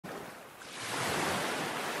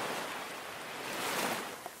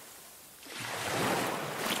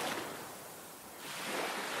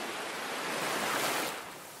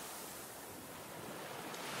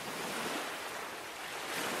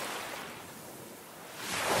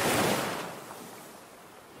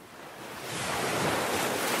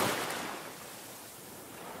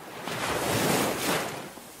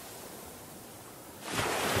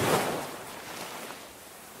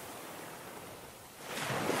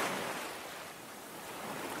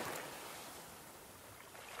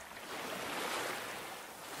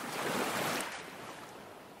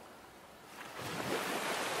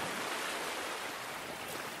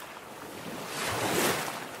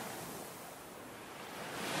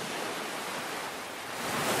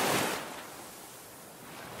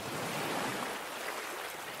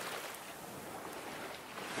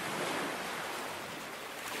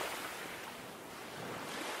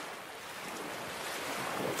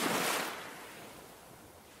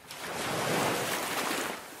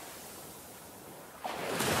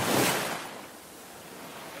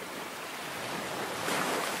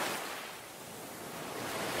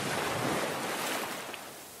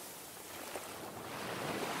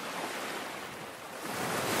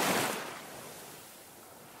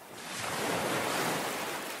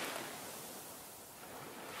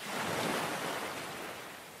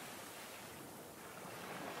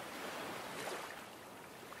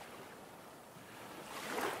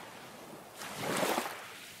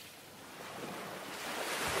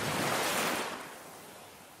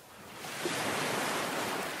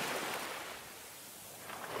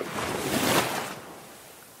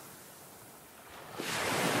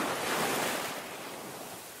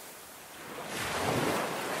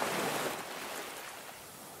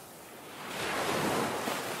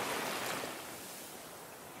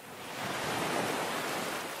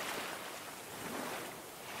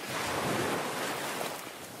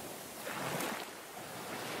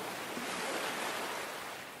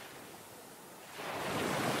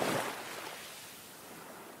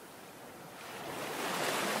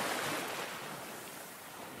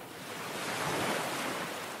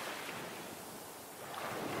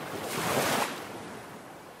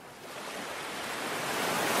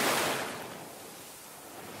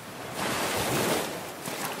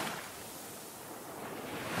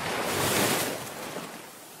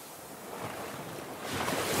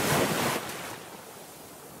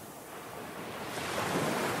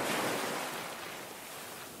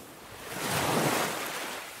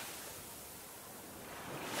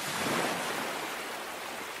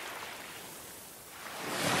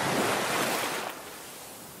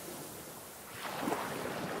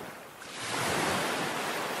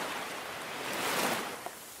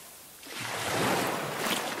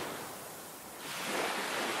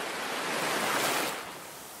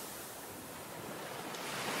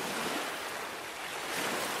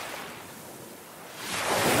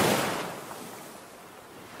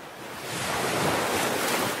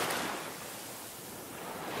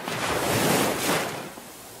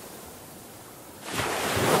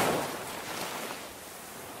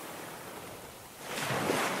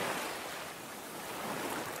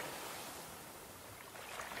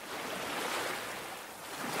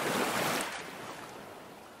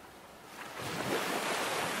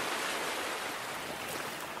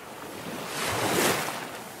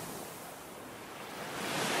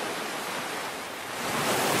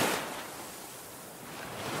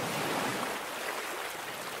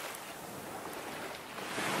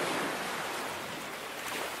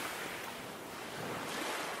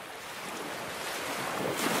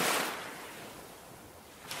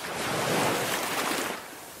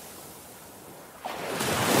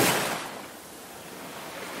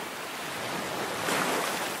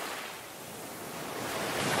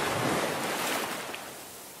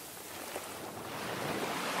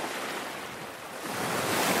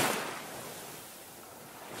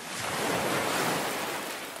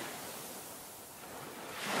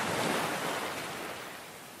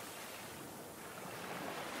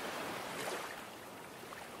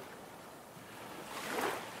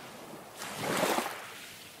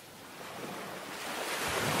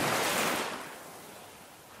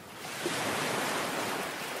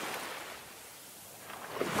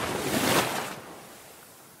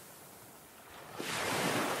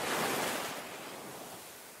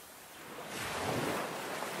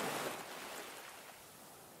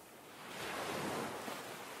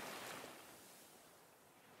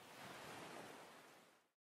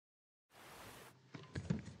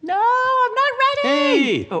No, I'm not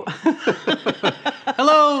ready. Hey. Oh.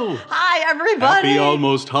 Hello. Hi, everybody. Happy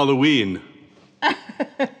almost Halloween.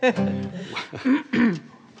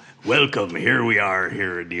 Welcome. Here we are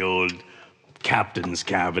here in the old captain's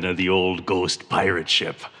cabin of the old ghost pirate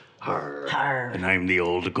ship. Arr. Arr. And I'm the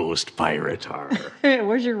old ghost pirate. Arr.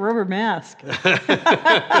 Where's your rubber mask?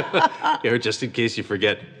 Here, just in case you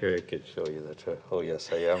forget. Here, I can show you that. Oh, yes,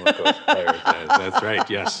 I am a ghost pirate. That's right,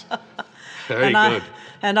 yes. Very good.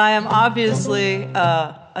 And I am obviously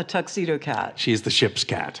a tuxedo cat. She's the ship's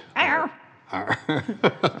cat. Arr. Arr.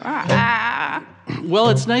 Well,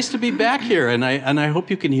 it's nice to be back here, and I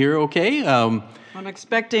hope you can hear okay. I'm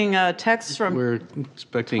expecting texts from We're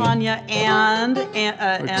expecting Tanya and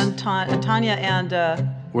Tanya and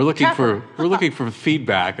We're looking Trevor. for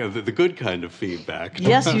feedback, the good kind of feedback.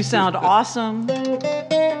 Yes, you sound awesome.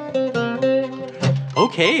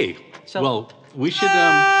 Okay. So- Well, we should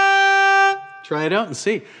try it out and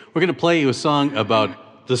see. We're going to play you a song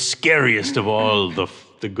about the scariest of all the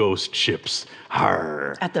ghost ships.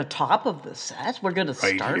 Arr. At the top of the set, we're going to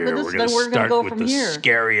Right start here, with this, we're then going to we're going to start go with from the here.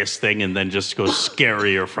 scariest thing and then just go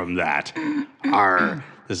scarier from that. Arr.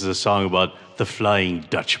 This is a song about the Flying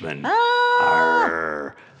Dutchman.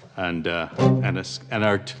 Arr. And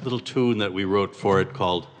our little tune that we wrote for it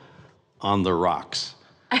called "On the Rocks,"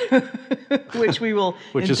 Which we will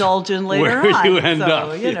which indulge is in later where on. you end so,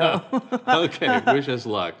 up. you know. Yeah. Okay. Wish us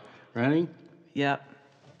luck. Ready? Yep.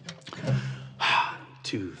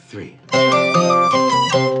 2, 3.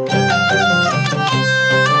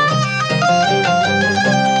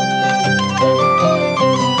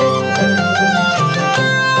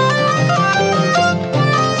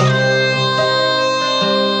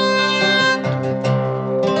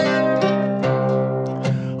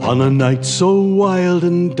 On a night so wild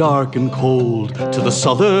and dark and cold to the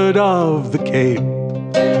southward of the Cape,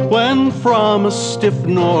 when from a stiff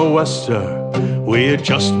nor'wester we had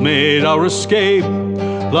just made our escape,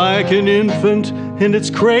 like an infant in its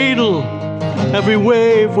cradle, every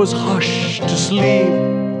wave was hushed to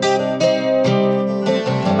sleep,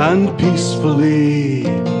 and peacefully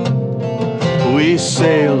we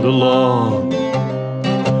sailed along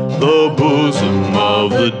the bosom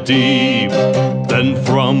of the deep. Then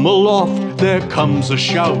from aloft there comes a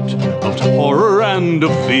shout of horror and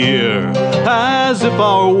of fear, as if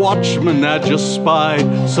our watchman had just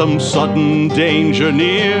spied some sudden danger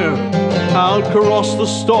near. Out across the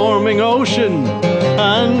storming ocean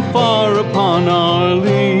and far upon our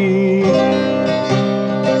lee,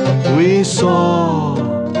 we saw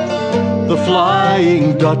the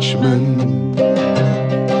Flying Dutchman.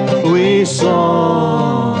 We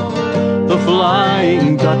saw the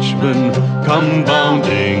Flying Dutchman come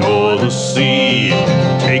bounding o'er the sea.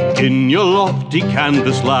 Take in your lofty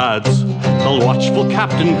canvas, lads, the watchful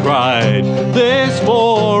captain cried. This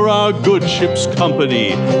for our good ship's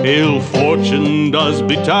company ill fortune does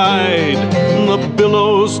betide. The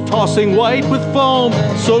billows tossing white with foam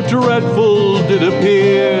so dreadful did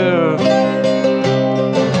appear.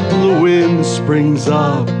 The wind springs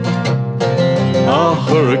up, a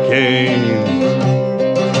hurricane.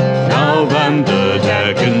 Now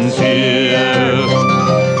Vanderdecken's here.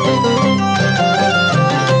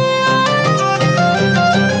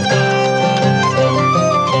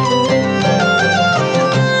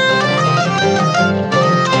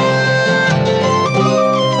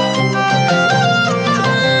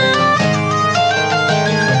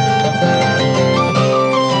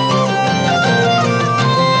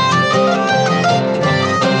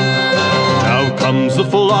 Now comes the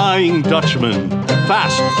Flying Dutchman,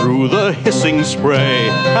 fast through the hissing spray,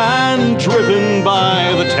 and driven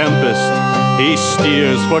by the tempest, he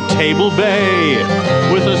steers for Table Bay.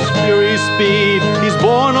 With a fury speed, he's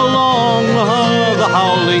borne along the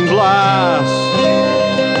howling blast,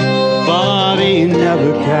 but he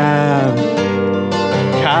never can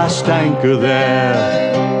cast anchor there,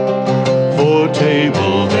 for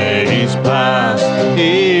Table Bay's past.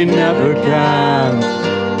 He never can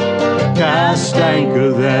cast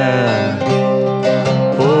anchor there,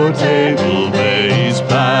 for Table Bay's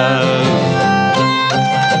past.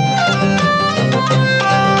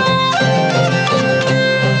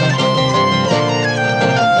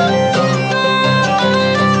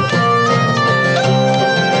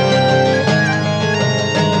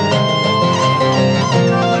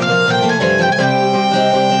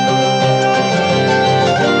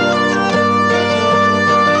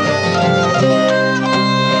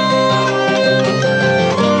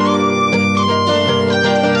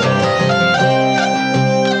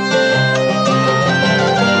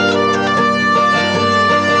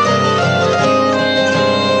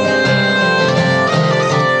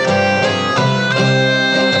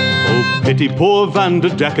 pity poor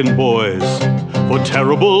Vanderdecken boys, for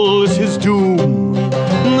terrible is his doom.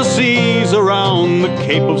 The seas around the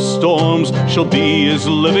Cape of Storms shall be his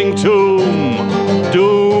living tomb,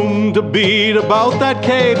 doomed to beat about that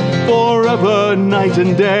cape forever, night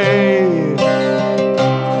and day.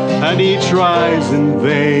 And he tries in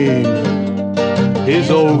vain his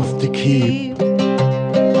oath to keep.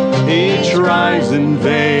 He tries in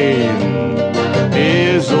vain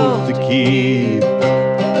his oath to keep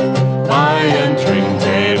by entering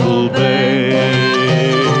Table Bay.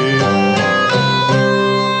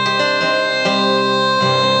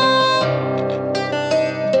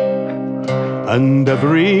 And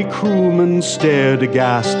every crewman stared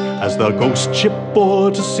aghast as the ghost ship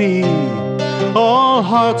bore to sea. All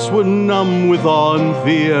hearts were numb with awe and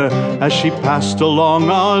fear as she passed along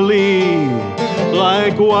our lee.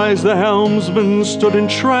 Likewise the helmsman stood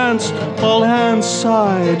entranced, all hands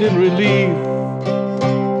sighed in relief.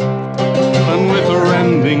 And with a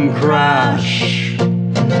rending crash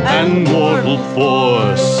and mortal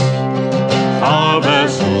force, our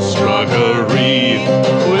vessel struck a reef.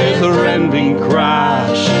 With a rending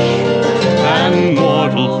crash and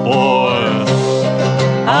mortal force,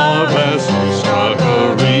 our vessel struck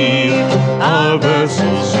a reef. Our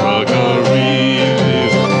vessel struck a reef.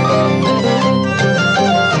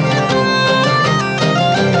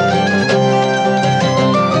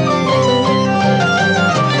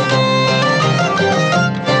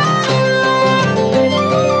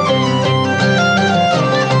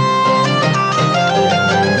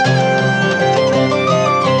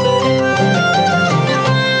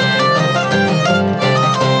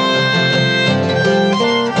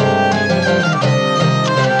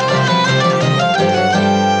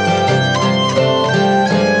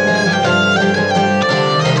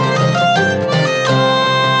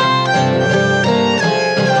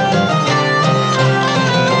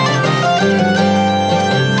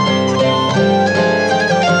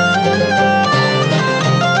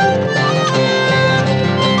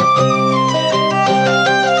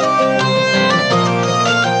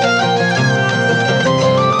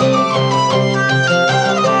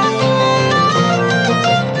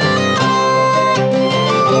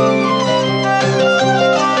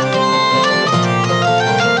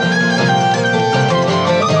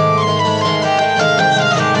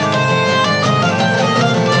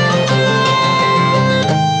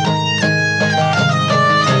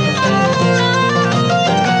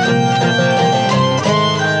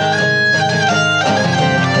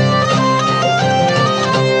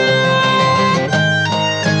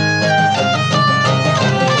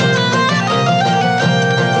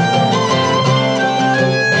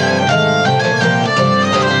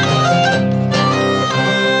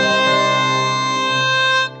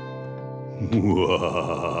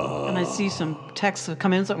 Some texts have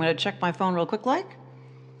come in, so I'm going to check my phone real quick.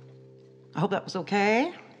 I hope that was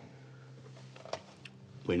okay.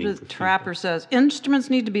 The Trapper says, instruments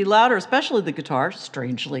need to be louder, especially the guitar,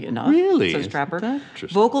 strangely enough. Really? Says Trapper.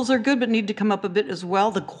 Vocals are good, but need to come up a bit as well.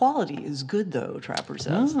 The quality is good, though, Trapper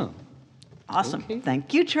says. Oh. Awesome. Okay.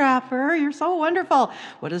 Thank you, Trapper. You're so wonderful.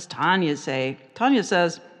 What does Tanya say? Tanya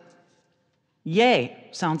says, yay,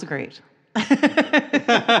 sounds great.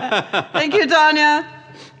 Thank you, Tanya.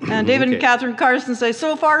 And David and Catherine Carson say,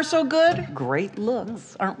 so far, so good. Great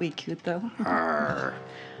looks. Aren't we cute, though? All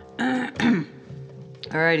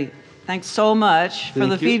righty. Thanks so much for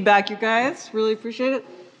the feedback, you guys. Really appreciate it.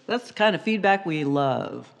 That's the kind of feedback we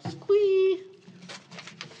love. Squee.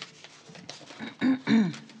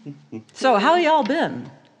 So, how y'all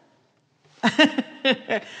been?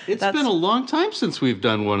 It's been a long time since we've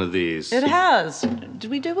done one of these. It has. Did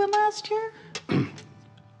we do one last year?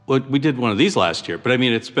 Well, we did one of these last year, but I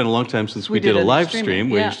mean, it's been a long time since we did a live stream,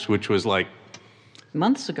 which was like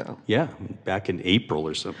months ago. Yeah, back in April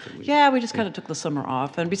or something. Yeah, we just kind of took the summer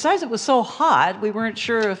off, and besides, it was so hot, we weren't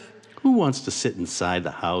sure if. Who wants to sit inside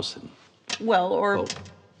the house and? Well, or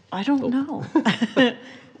I don't know.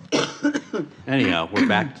 Anyhow, we're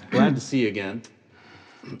back. Glad to see you again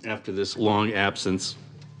after this long absence.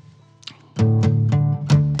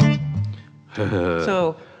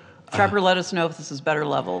 So. Trapper, let us know if this is better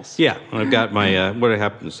levels. Yeah, I've got my, what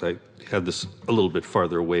happened is I had this a little bit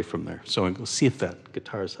farther away from there. So I'm going to see if that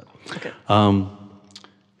guitar's up. Okay.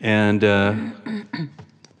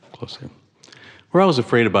 Close here. We're always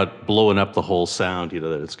afraid about blowing up the whole sound,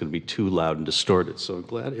 that it's going to be too loud and distorted. So I'm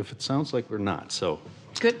glad if it sounds like we're not. So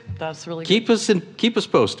good, that's really keep good. Keep us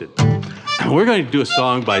posted. We're going to do a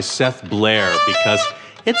song by Seth Blair because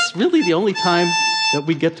it's really the only time that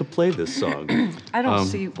we get to play this song. I don't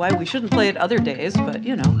see why we shouldn't play it other days, but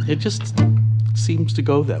It just, seems to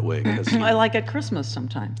go that way. I like at Christmas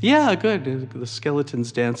sometimes. Yeah, good. The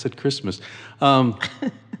skeletons dance at Christmas. You're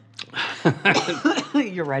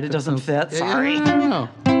right, it doesn't fit. Sorry. Yeah.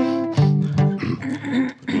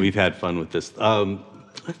 We've had fun with this.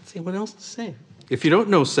 Let's see, what else to say? If you don't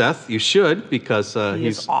know Seth, you should, because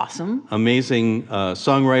he's awesome. Amazing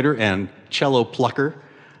songwriter and cello plucker,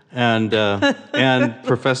 and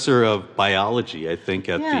professor of biology, I think,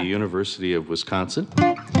 at the University of Wisconsin.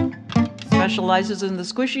 Specializes in the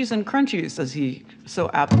squishies and crunchies, as he so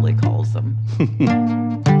aptly calls them.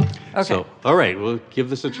 Okay. So, all right, we'll give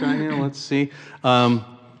this a try now. Let's see.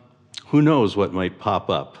 Who knows what might pop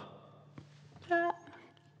up?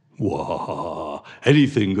 Whoa,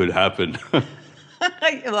 anything could happen.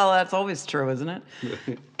 Well, that's always true, isn't it?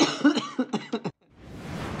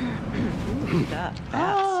 Ooh, that.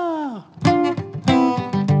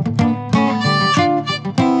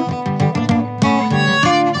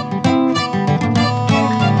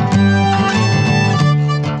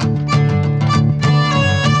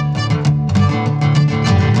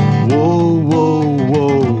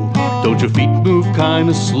 Don't your feet move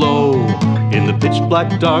kinda slow? In the pitch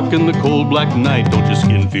black dark and the cold black night, don't your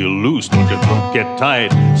skin feel loose? Don't your throat get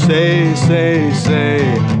tight? Say, say, say,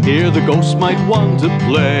 here the ghost might want to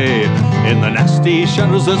play. In the nasty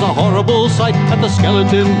shadows there's a horrible sight at the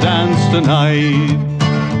skeleton dance tonight.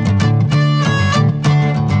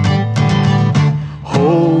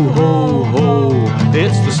 Ho, ho, ho,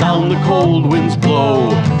 it's the sound the cold winds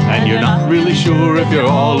blow, and you're not really sure if you're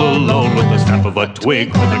all alone, with the snap of a twig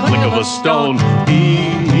or the click of a stone. Hee,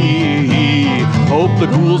 hee, hee, hope the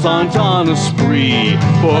ghouls aren't on a spree,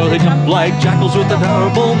 for they jump like jackals with a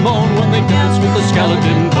terrible moan when they dance with the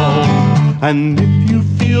skeleton bone. And if you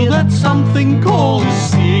feel that something cold is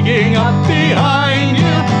sneaking up behind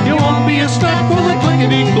you, you won't be a snack for the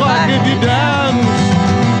clickety-clack if you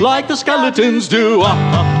dance like the skeletons do. Ah, ah,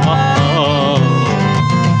 ah, ah.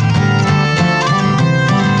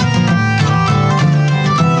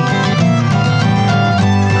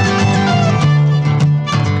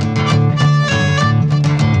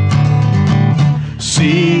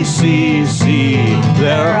 See, see, see,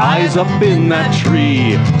 there are eyes up in that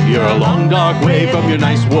tree. You're a long dark way from your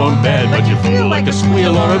nice warm bed, but you feel like a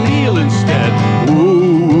squeal or a meal instead. Ooh,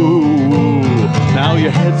 ooh, ooh, now your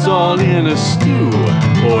head's all in a stew.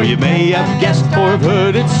 Or you may have guessed or have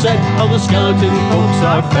heard it said how the skeleton folks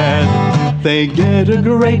are fed. They get a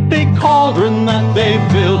great big cauldron that they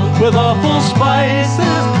fill with awful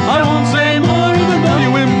spices. I won't say more even though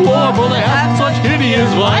you implore, for they have such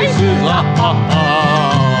hideous vices. Ah, ah, ah.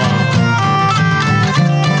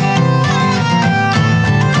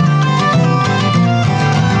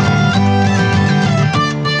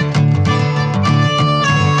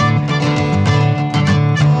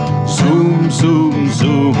 Zoom, zoom,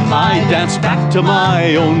 zoom, I danced back to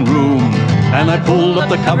my own room, and I pulled up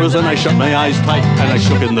the covers and I shut my eyes tight, and I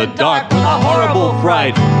shook in the dark with a horrible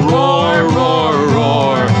fright. Roar, roar,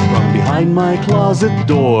 roar, from behind my closet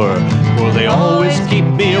door, for they always keep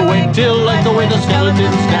me awake till like the way the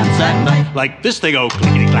skeletons dance at night. Like this they go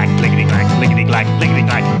clickety-clack, clickety-clack, clickety-clack,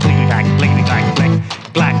 clickety-clack, clickety-clack, clickety-clack, click,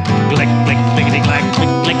 clack, click, click, clickety-clack, click,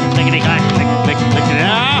 click, clickety-clack, click, click, click,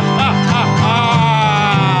 ah, ha, ha, ha.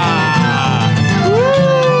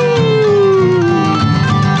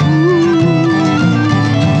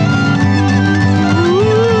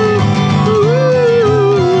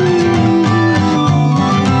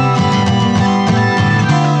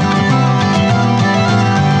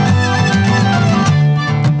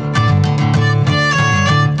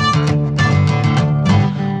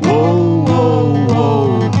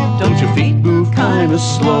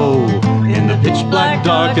 Slow in the pitch black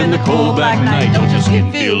dark and the cold black night, don't your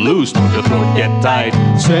skin feel loose, don't your throat get tight?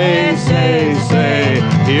 Say, say, say,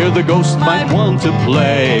 here the ghost might want to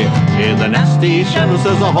play. In the nasty shadows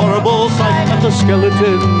there's a horrible sight at the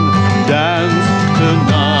skeleton dance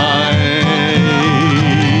tonight.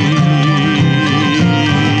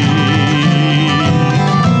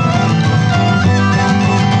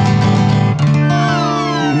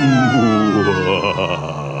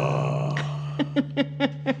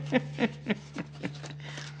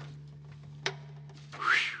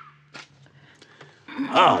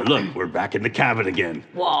 Oh, look, we're back in the cabin again.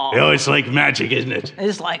 Whoa. Oh, it's like magic, isn't it?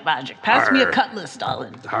 It's like magic. Pass me a cutlass,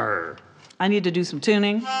 darling. Arr. I need to do some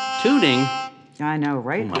tuning. Tuning? I know,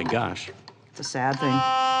 right? Oh, my gosh. It's a sad thing.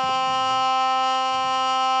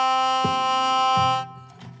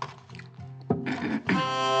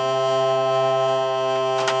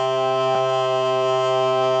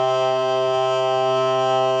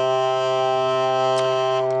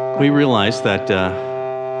 We realized that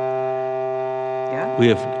we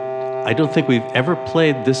have I don't think we've ever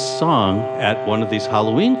played this song at one of these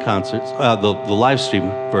Halloween concerts, the live stream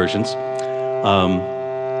versions,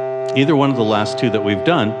 either one of the last two that we've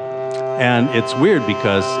done. And it's weird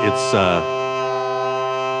because it's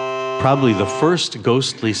probably the first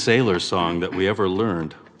Ghostly Sailor song that we ever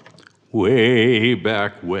learned way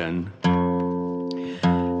back when.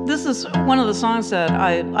 This is one of the songs that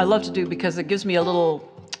I love to do because it gives me a little,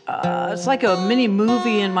 it's like a mini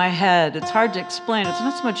movie in my head. It's hard to explain. It's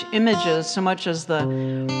not so much images so much as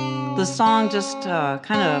the song just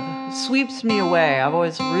kind of sweeps me away. I've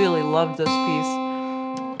always really loved this piece.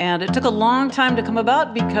 And it took a long time to come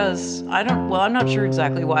about because I'm not sure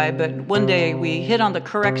exactly why, but one day we hit on the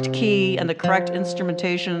correct key and the correct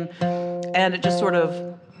instrumentation, and it just sort of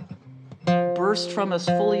burst from us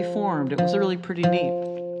fully formed. It was really pretty neat.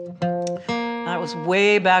 That was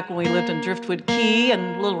way back when we lived in Driftwood Key,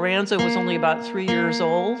 and little Ranzo was only about 3 years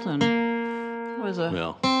old, and it was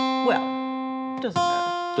well, doesn't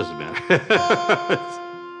matter. Doesn't matter.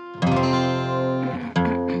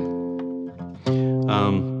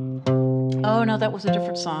 Oh, no, that was a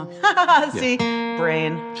different song. See? Yeah.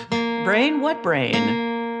 Brain. Brain? What brain?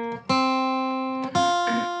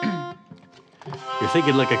 You're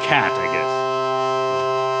thinking like a cat, I guess.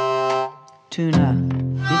 Tuna. The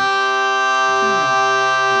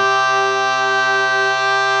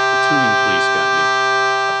tuning police got me.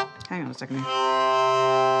 Hang on a second here.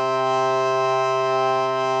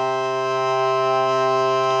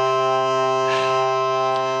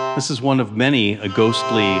 This is one of many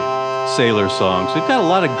ghostly sailor songs. We've got a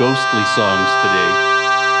lot of ghostly songs today.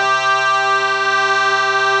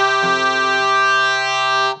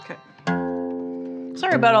 Okay.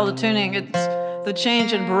 Sorry about all the tuning. It's the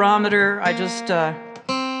change in barometer. I just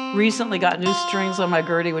recently got new strings on my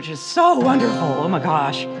Gurdy, which is so wonderful. Oh my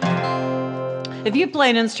gosh. If you play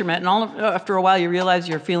an instrument and after a while you realize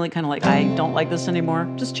you're feeling kind of like, I don't like this anymore,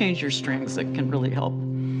 just change your strings. It can really help.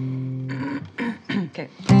 Okay.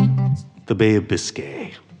 The Bay of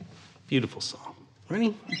Biscay. Beautiful song.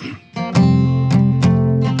 Ready?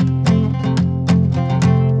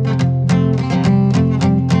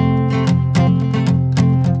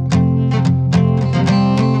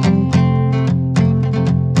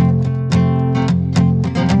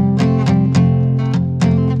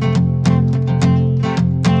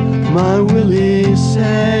 My Willie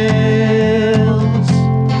sails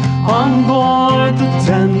on board the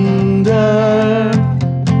tender,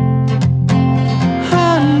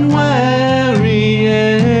 and where he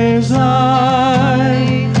is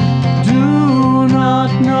I do not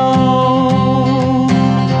know.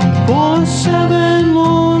 For 7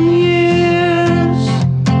 long years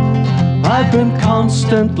I've been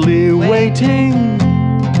constantly waiting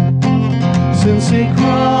since he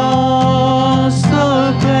crossed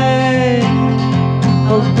the Bay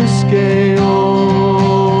of Biscay.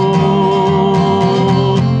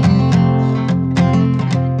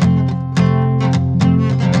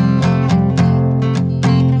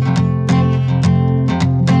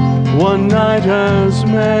 One night as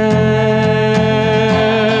Mary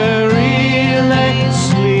lay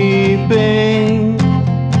sleeping,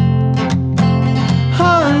 a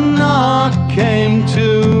knock came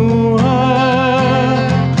to her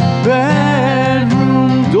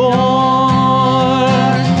bedroom door,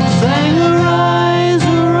 saying, "Arise,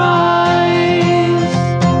 arise,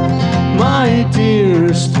 my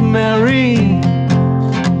dearest Mary,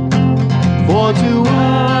 for to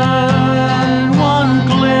earn one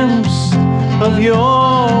glimpse of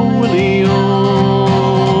your Willie O."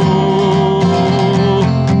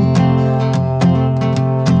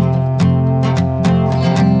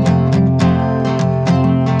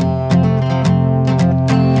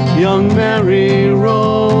 Young Mary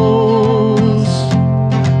rose,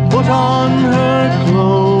 put on her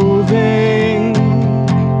clothing,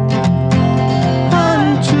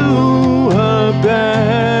 and to her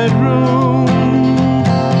bedroom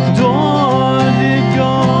door did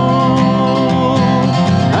go.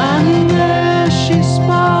 And there she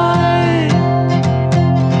spied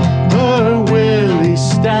her Willie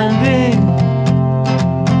standing,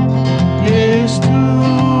 his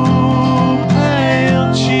two pale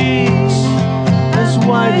cheeks as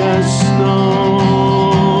white as snow.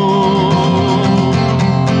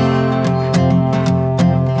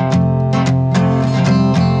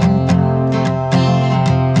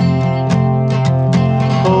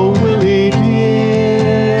 Oh, Willie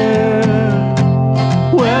dear,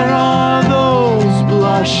 where are those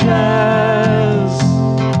blushes?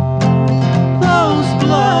 Those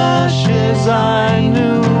blushes I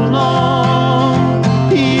knew long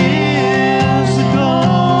years ago.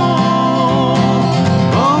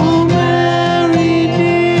 Oh, Mary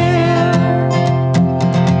dear,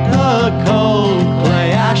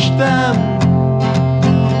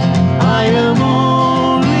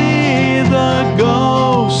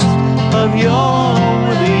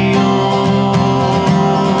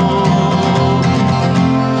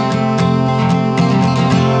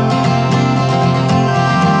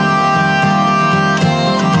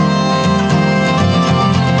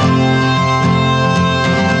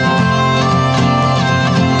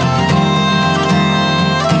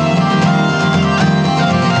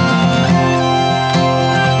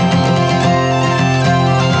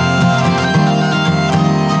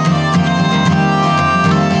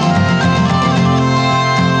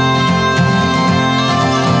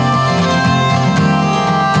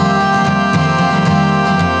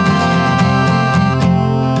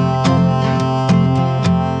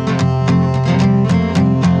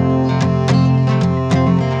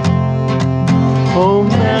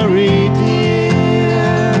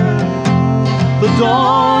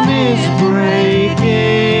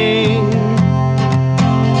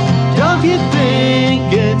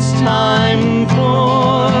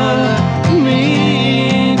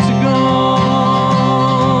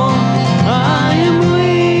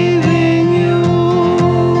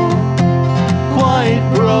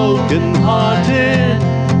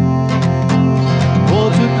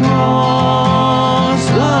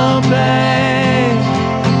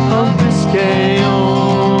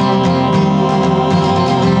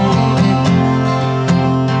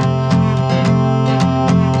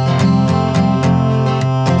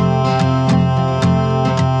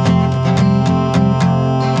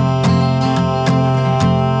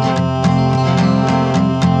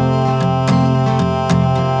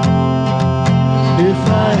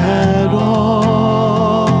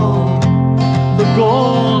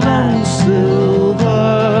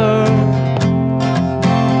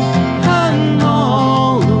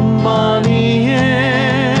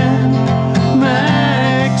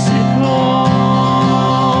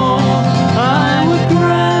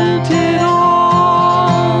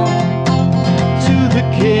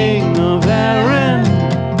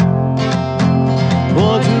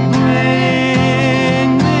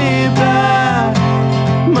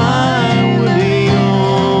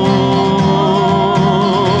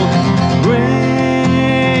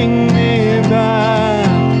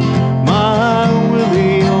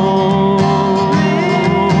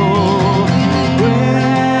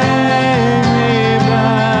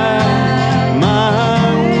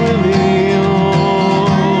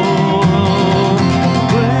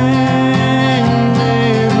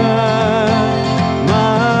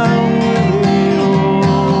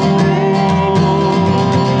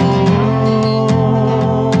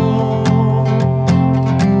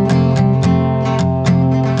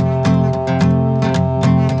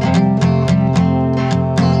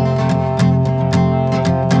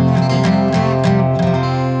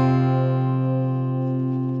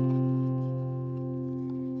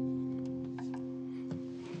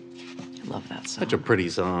 Such a pretty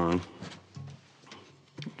song.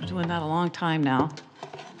 Been doing that a long time now.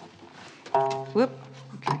 Whoop.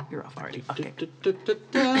 Okay, you're off already. Okay.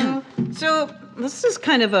 So this is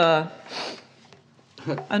kind of a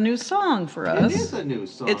new song for us. It is a new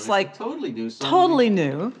song. It's like a totally new song. Totally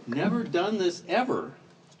new. Never done this ever.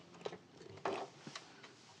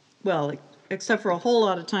 Well, except for a whole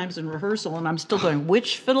lot of times in rehearsal, and I'm still going,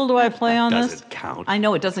 which fiddle do I play on this? Doesn't count. I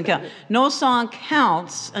know it doesn't count. No song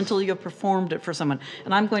counts until you've performed it for someone.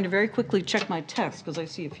 And I'm going to very quickly check my text because I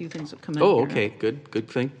see a few things that come in Oh, here. okay, good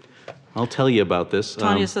thing. I'll tell you about this.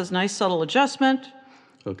 Tanya says, nice subtle adjustment.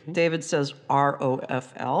 Okay. David says,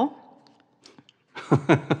 ROFL.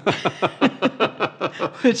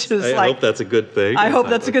 Which is I hope that's a good thing. I hope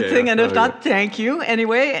that's a good thing, and if okay. not, thank you.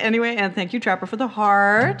 Anyway, and thank you, Trapper, for the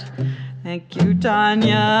heart. Thank you,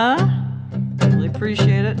 Tanya. Really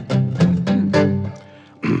appreciate it.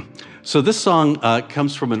 So this song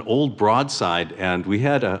comes from an old broadside, and we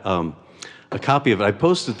had a copy of it. I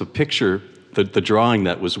posted the picture, the drawing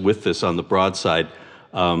that was with this on the broadside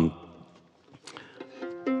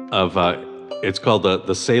it's called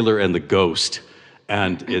the Sailor and the Ghost,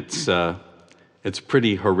 and it's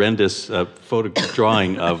pretty horrendous photo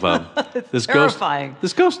drawing of this terrifying. ghost.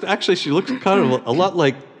 This ghost, actually, she looks kind of a lot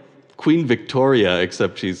like Queen Victoria,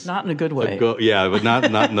 except she's Not in a good way. Yeah, but not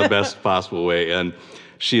in the best possible way. And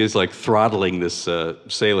she is like throttling this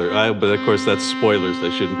sailor. But of course, that's spoilers. I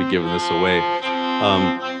shouldn't be giving this away.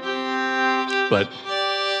 But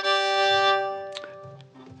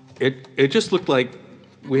it just looked like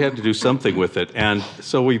we had to do something with it, and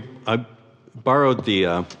so I borrowed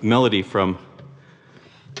the melody from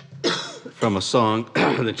a song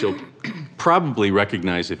that you'll probably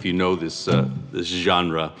recognize if you know this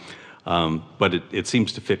genre, but it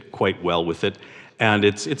seems to fit quite well with it, and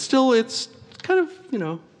it's kind of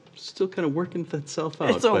still kind of working itself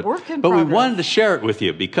out. It's a work in but progress. we wanted to share it with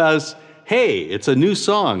you because hey, it's a new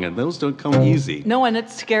song, and those don't come easy. No, and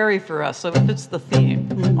it's scary for us, so it fits the theme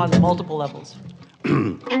on multiple levels.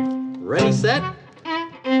 Ready, set?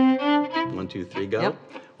 1, 2, 3, go. Yep.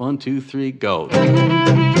 1, 2, 3, go.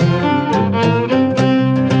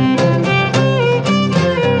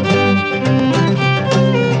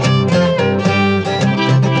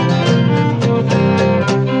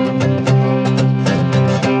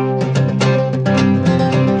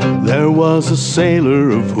 There was a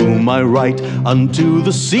sailor of whom I write, unto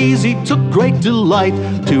the seas he took great delight.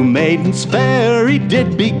 2 maidens fair he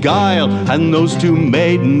did beguile, and those 2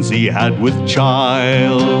 maidens he had with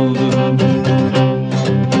child.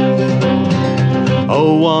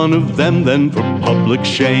 Oh, one of them then for public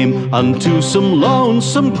shame unto some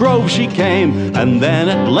lonesome grove she came, and then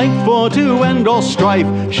at length for to end all strife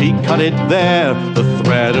she cut it there, the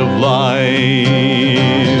thread of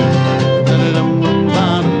life.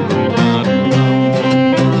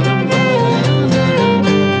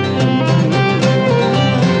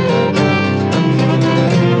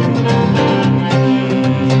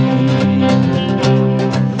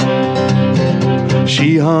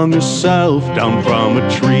 She hung herself down from a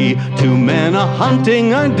tree. 2 men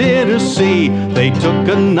a-hunting I did her see. They took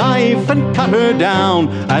a knife and cut her down,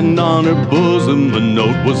 and on her bosom the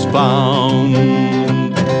note was found.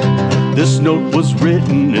 This note was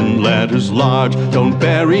written in letters large. Don't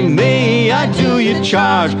bury me, I do you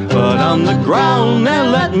charge, but on the ground there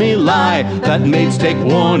let me lie, that maids take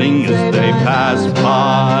warning as they pass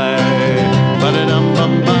by.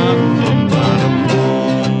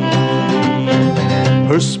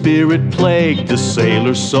 Her spirit plagued the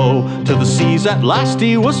sailor so, to the seas at last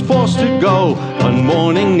he was forced to go. One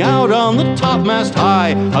morning out on the topmast high,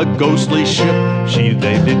 a ghostly ship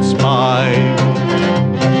they did spy.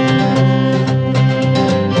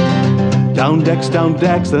 Down decks,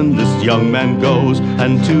 then this young man goes,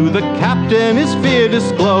 and to the captain his fear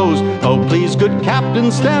disclosed. Oh, please, good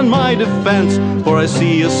captain, stand my defense, for I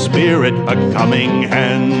see a spirit a-coming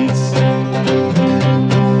hence.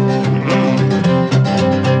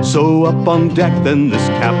 So up on deck then this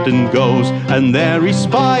captain goes, and there he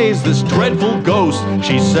spies this dreadful ghost.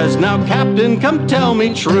 She says, now captain, come tell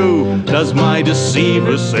me true, does my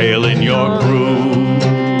deceiver sail in your crew?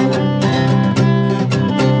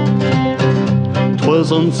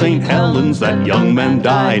 'Twas on St. Helens that young man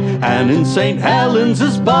died, and in St. Helens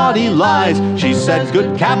his body lies. She said,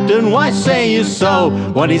 good captain, why say you so,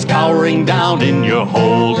 when he's cowering down in your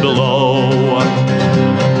hold below?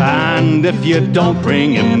 And if you don't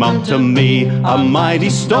bring him up to me, a mighty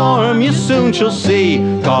storm you soon shall see,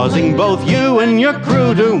 causing both you and your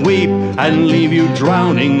crew to weep, and leave you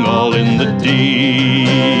drowning all in the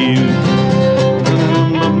deep.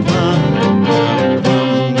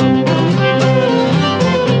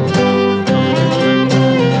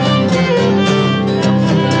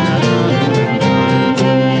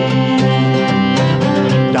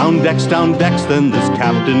 down decks, then this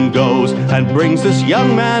captain goes and brings this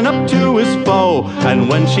young man up to his foe. And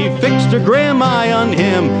when she fixed her grim eye on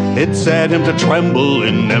him, it set him to tremble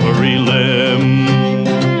in every limb.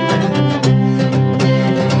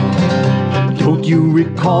 Don't you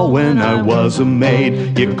recall when I was a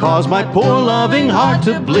maid? You caused my poor loving heart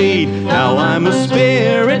to bleed. Now I'm a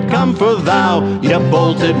spirit come for thou. You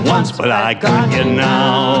bolted once, but I got you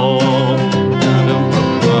now.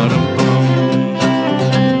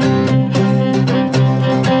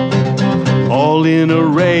 All in a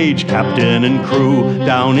rage, captain and crew,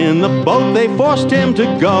 down in the boat they forced him to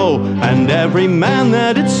go. And every man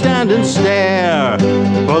that did stand and stare,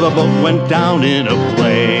 for the boat went down in a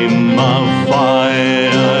flame of fire.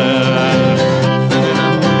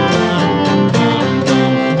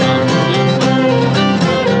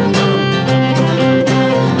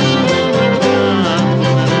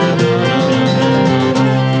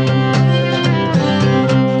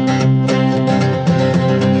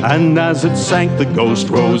 And as it sank, the ghost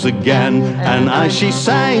rose again, and as she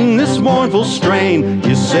sang this mournful strain,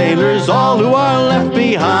 you sailors all who are left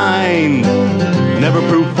behind, never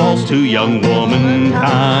prove false to young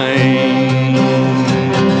womankind.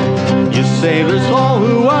 You sailors all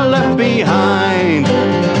who are left behind,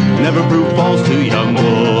 never prove false to young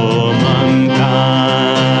womankind.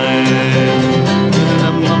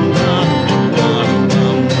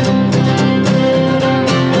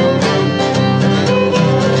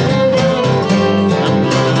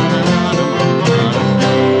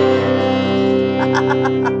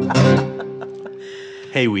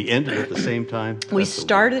 Hey, we ended at the same time. We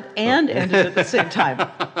started and ended at the same time.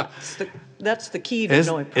 That's the key to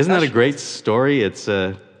knowing professionals. Isn't that a great story? It's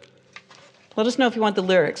Let us know if you want the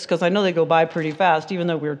lyrics, because I know they go by pretty fast, even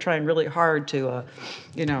though we were trying really hard to,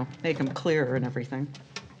 make them clear and everything.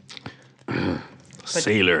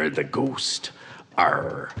 Sailor and the ghost.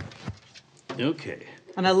 Arr. Okay.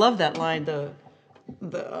 And I love that line, the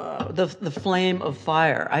flame of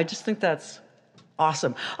fire. I just think that's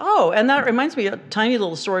awesome. Oh, and that reminds me of a tiny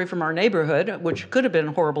little story from our neighborhood, which could have been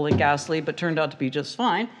horrible and ghastly, but turned out to be just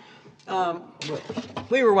fine.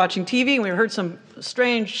 We were watching TV, and we heard some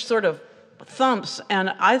strange sort of thumps, and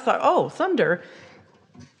I thought, oh, thunder.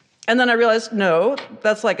 And then I realized, no,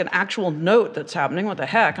 that's like an actual note that's happening. What the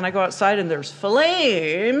heck? And I go outside, and there's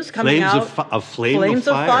flames coming out. Flames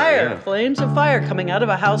of fire. Yeah. Flames of fire coming out of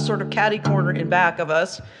a house sort of catty corner in back of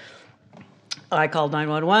us. I called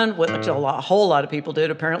 911, which a whole lot of people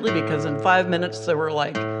did, apparently, because in 5 minutes there were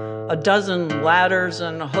like a dozen ladders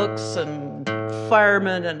and hooks and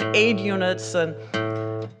firemen and aid units.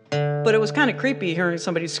 But it was kind of creepy hearing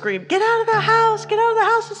somebody scream, "Get out of the house! Get out of the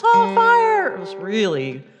house! It's on fire!" It was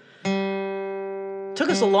really... Took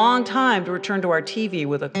us a long time to return to our TV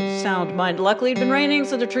with a sound mind. Luckily, it had been raining,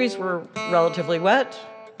 so the trees were relatively wet,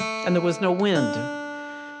 and there was no wind.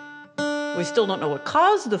 We still don't know what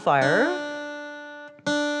caused the fire.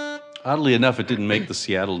 Oddly enough, it didn't make the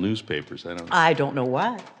Seattle newspapers. I don't know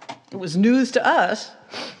why. It was news to us.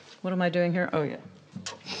 What am I doing here? Oh, yeah.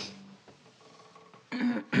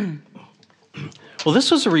 Well,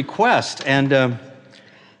 this was a request, and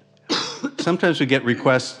sometimes we get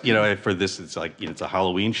requests, for this, it's like, it's a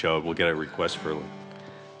Halloween show, we'll get a request for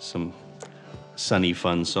some sunny,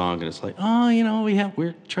 fun song, and it's like,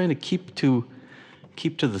 we're trying to keep to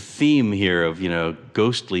the theme here of,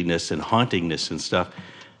 ghostliness and hauntingness and stuff.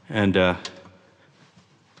 And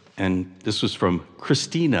this was from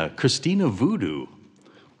Christina Voodoo,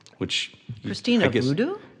 which... Christina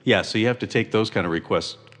Voodoo? Yeah, so you have to take those kind of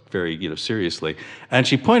requests very, seriously. And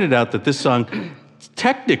she pointed out that this song,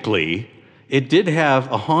 technically, it did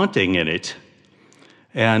have a haunting in it,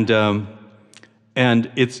 and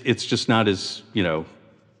it's just not as,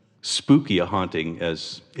 spooky a haunting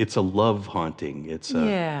as it's a love haunting. So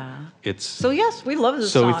yes, we love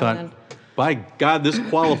this song. So we thought, by God, this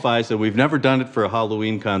qualifies, and we've never done it for a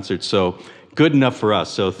Halloween concert, so good enough for us.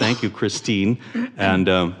 So thank you, Christine. And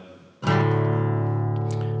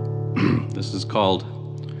this is called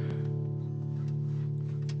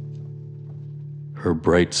Her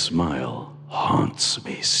Bright Smile Haunts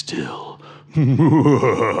Me Still.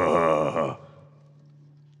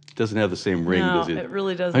 Doesn't have the same ring, does it? No, it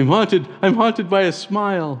really doesn't. I'm haunted by a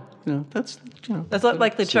smile. That's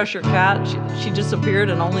like the Cheshire Cat. She disappeared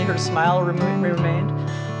and only her smile remained.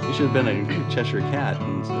 You should have been a Cheshire Cat.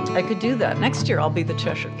 I could do that. Next year, I'll be the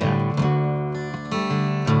Cheshire Cat.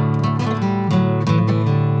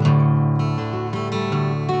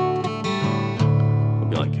 I'll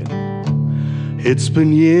be like it. It's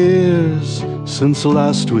been years since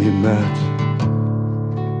last we met.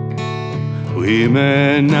 We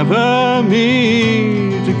may never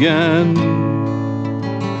meet again.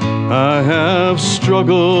 I have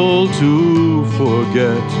struggled to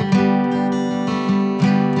forget,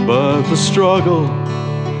 but the struggle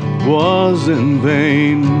was in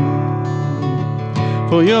vain.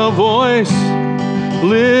 For your voice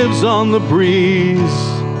lives on the breeze,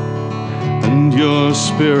 and your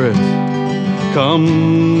spirit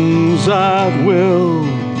comes at will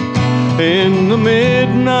in the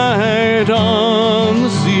midnight on the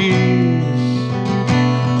seas.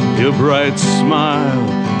 Your bright smile,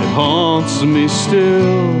 it haunts me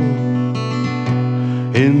still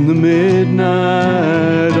in the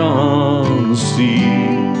midnight on the seas.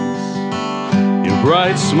 Your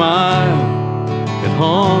bright smile, it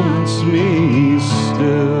haunts me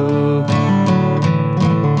still.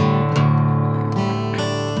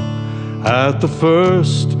 At the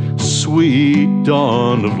first sweet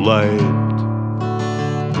dawn of light,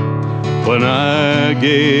 when I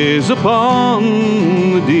gaze upon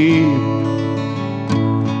the deep,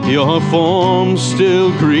 your form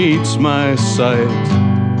still greets my sight,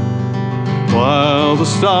 while the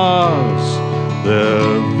stars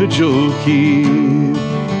their vigil keep.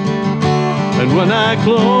 And when I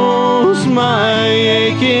close my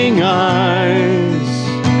aching eyes,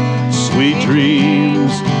 sweet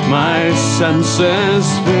dreams my senses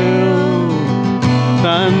fill,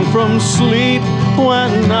 and from sleep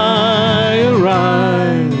when I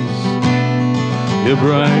arise, your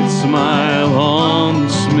bright smile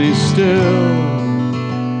haunts me still.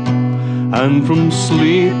 And from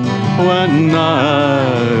sleep when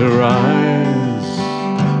I arise,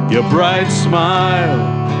 your bright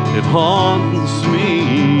smile, it haunts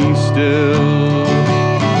me still.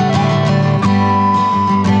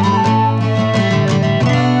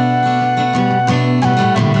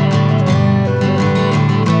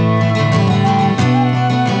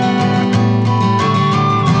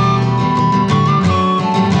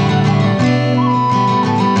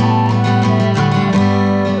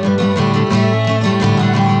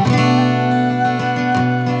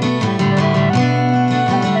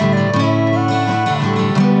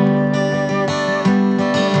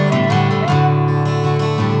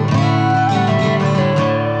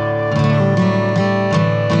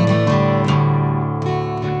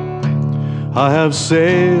 I have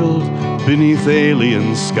sailed beneath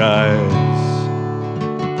alien skies,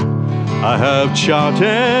 I have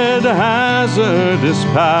charted a hazardous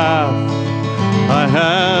path, I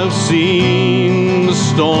have seen the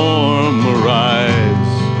storm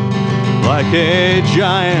arise like a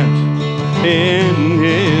giant in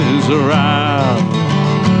his wrath.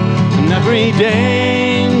 And every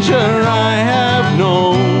danger I have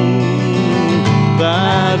known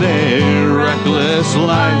that a reckless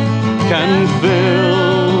life can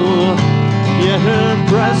fill, yet her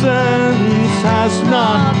presence has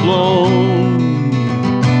not flown.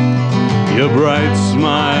 Your bright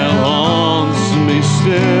smile haunts me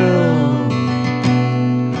still,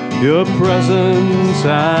 your presence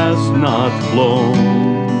has not flown.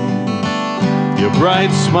 Your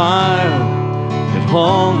bright smile, it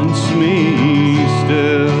haunts me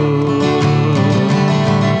still.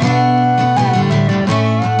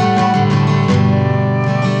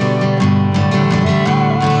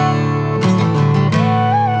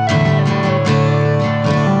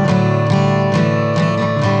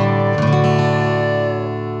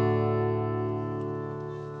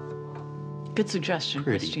 Good suggestion,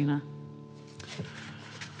 Pretty. Christina.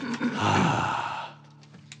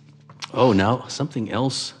 Oh, now something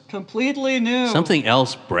else. Completely new. Something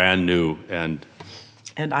else brand new and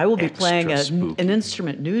I will be playing spooky. an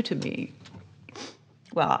instrument new to me.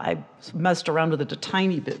 Well, I messed around with it a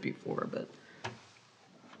tiny bit before, but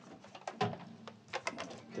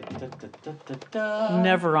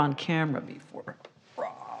never on camera before.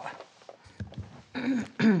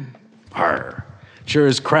 Arr. Sure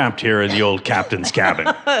is cramped here in the old captain's cabin.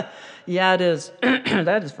 Yeah, it is.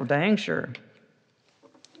 That is for dang sure.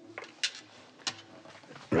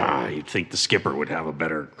 You'd think the skipper would have a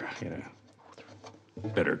better,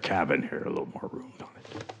 better cabin here, a little more room on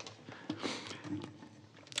it.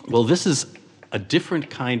 Well, this is a different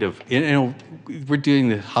kind of, we're doing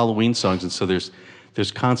the Halloween songs, and so there's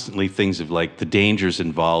constantly things of like the dangers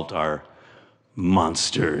involved are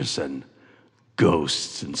monsters and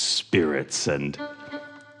ghosts and spirits and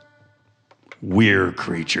weird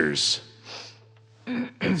creatures,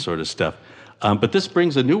 that sort of stuff. But this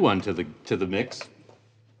brings a new one to the mix.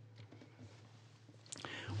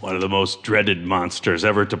 One of the most dreaded monsters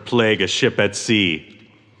ever to plague a ship at sea.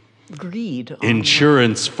 Greed.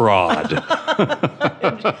 Insurance fraud.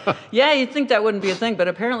 Yeah, you'd think that wouldn't be a thing, but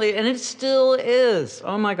apparently, and it still is.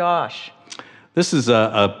 Oh my gosh. This is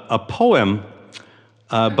a poem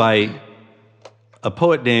by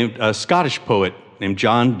a Scottish poet named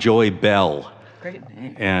John Joy Bell. Great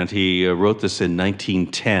name. And he wrote this in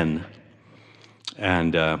 1910.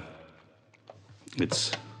 And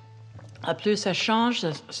it's... La plus ça change,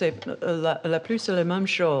 c'est la plus c'est la même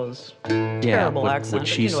chose. Yeah, Terrible what accent,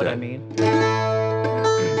 she but you know what I said. mean.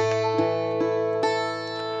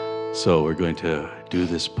 So we're going to do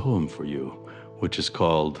this poem for you, which is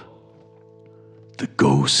called The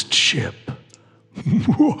Ghost Ship.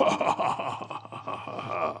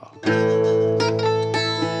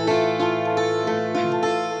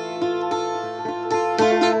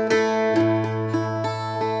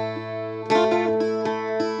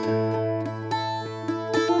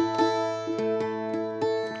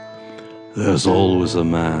 There's always a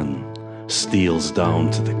man steals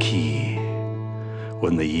down to the quay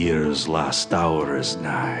when the year's last hour is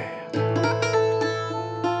nigh.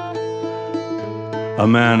 A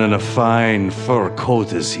man in a fine fur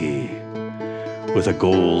coat is he, with a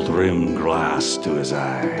gold-rimmed glass to his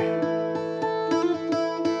eye.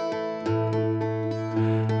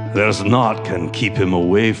 There's naught can keep him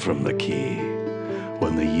away from the quay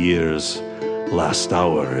when the year's last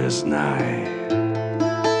hour is nigh.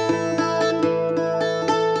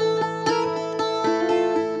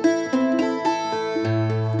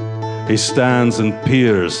 He stands and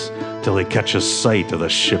peers till he catches sight of the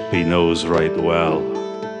ship he knows right well,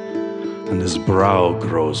 and his brow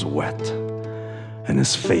grows wet, and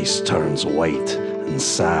his face turns white and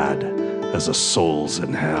sad as a soul's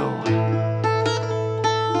in hell.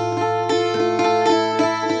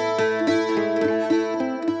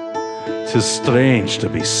 'Tis strange to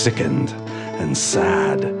be sickened and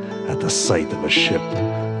sad at the sight of a ship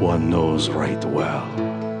one knows right well.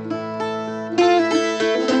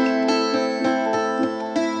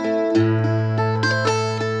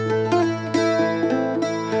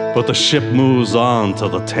 But the ship moves on to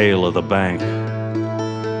the tail of the bank,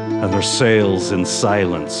 and her sails in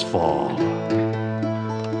silence fall,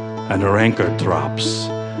 and her anchor drops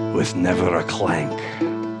with never a clank,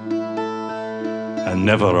 and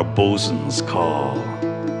never a bosun's call.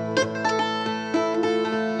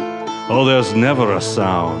 Oh, there's never a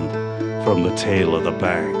sound from the tail of the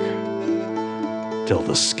bank, till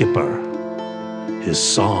the skipper his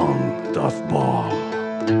song doth bawl.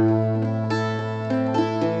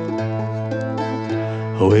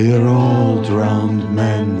 We're all drowned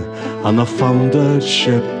men on the foundered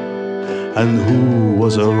ship, and who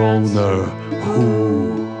was her owner?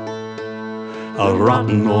 Who? A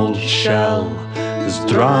rotten old shell, as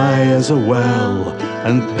dry as a well,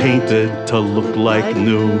 and painted to look like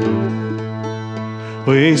new.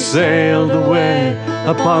 We sailed away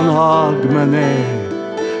upon Hogmanay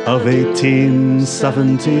of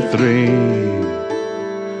 1873.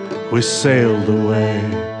 We sailed away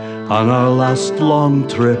on our last long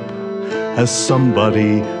trip, as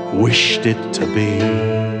somebody wished it to be.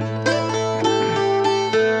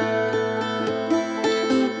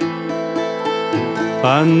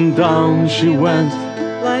 And down she went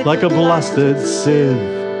like a blasted sieve,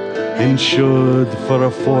 insured for a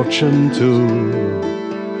fortune too.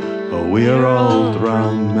 Oh, we are all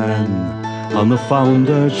drowned men on the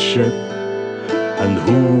foundered ship, and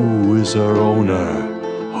who is her owner?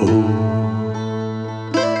 Who?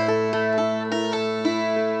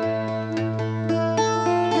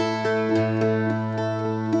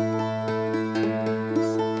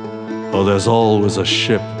 Oh, there's always a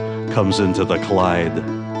ship comes into the Clyde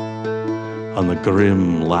on the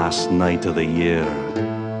grim last night of the year,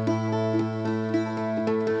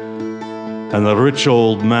 and the rich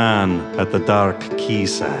old man at the dark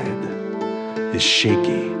quayside is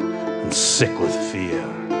shaky and sick with fear.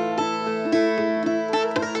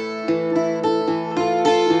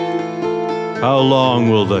 How long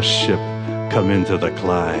will the ship come into the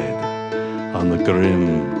Clyde on the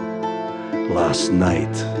grim last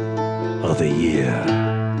night of the year?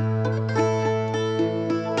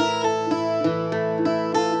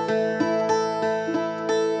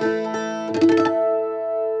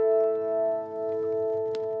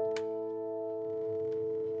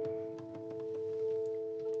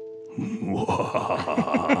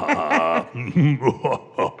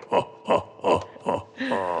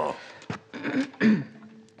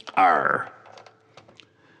 Arr.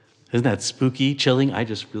 Isn't that spooky, chilling? I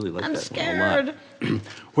just really like that scared. one a lot.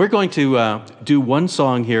 We're going to do one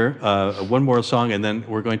song here, one more song, and then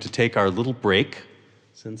we're going to take our little break.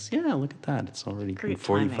 Since, yeah, look at that. It's already been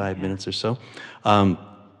 45 minutes or so.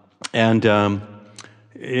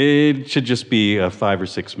 It should just be a 5 or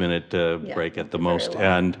 6 minute break at the most.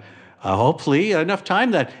 And hopefully enough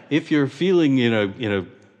time that if you're feeling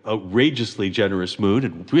outrageously generous mood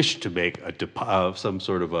and wish to make some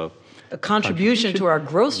sort of a a contribution to our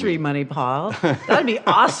grocery money, Paul. That'd be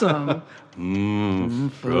awesome.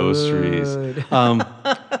 Groceries.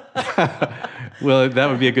 Well, that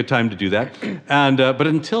would be a good time to do that. And but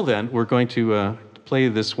until then, we're going to play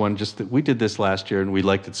this one. We did this last year, and we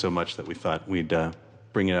liked it so much that we thought we'd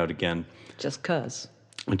bring it out again. Just 'cause.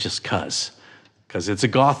 Just 'cause. Because it's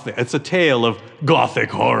a tale of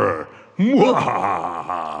gothic horror.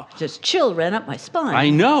 Just chill ran up my spine. I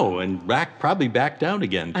know, and probably back down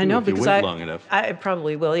again, too, I know, if you because wait long enough. I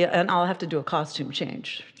probably will, yeah, and I'll have to do a costume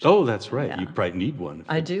change. Oh, that's right. Yeah. You probably need one.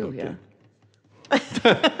 I do, okay.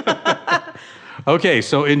 yeah. Okay,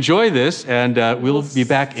 so enjoy this, and we'll be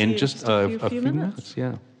back in see just a few minutes.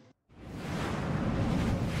 Yeah.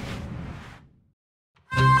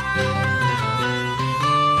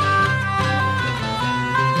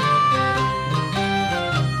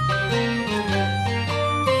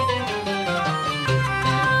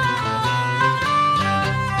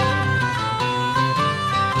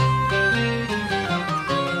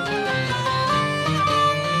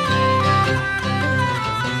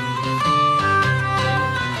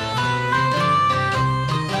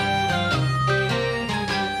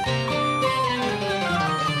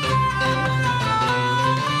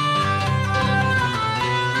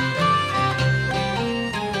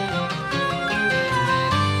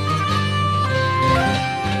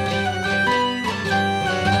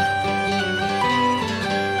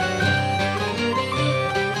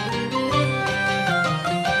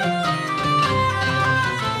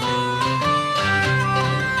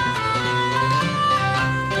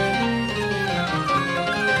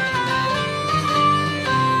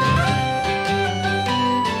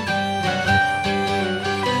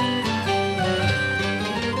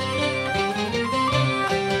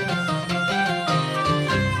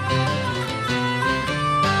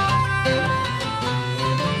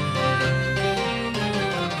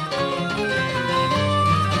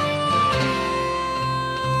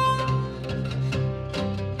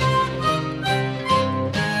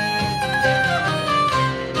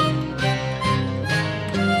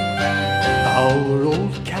 Our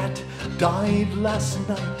old cat died last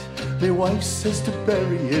night. My wife says to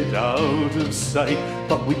bury it out of sight.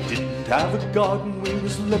 But we didn't have a garden, we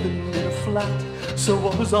was living in a flat. So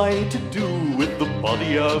what was I to do with the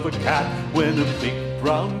body of a cat? When a big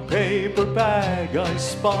brown paper bag I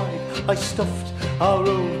spied, I stuffed our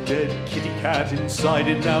old dead kitty cat inside.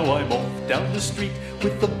 And now I'm off down the street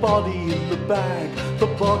with the body in the bag. The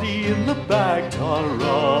body in the bag,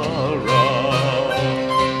 ta-ra-ra.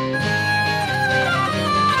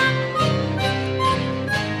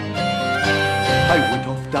 I went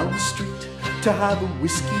off down the street to have a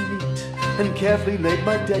whiskey neat, and carefully laid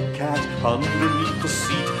my dead cat underneath the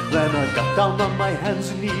seat. Then I got down on my hands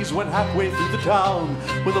and knees, went halfway through the town,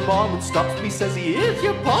 when the barman stopped me, says he, "Here's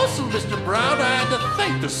your parcel, Mr. Brown." I had to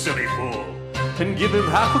thank the silly fool and give him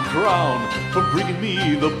half a crown for bringing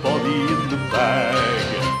me the body in the bag.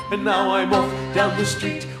 And now I'm off down the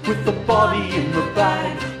street with the body in the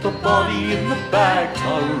bag, the body in the bag,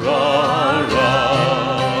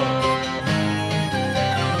 ta-ra-ra.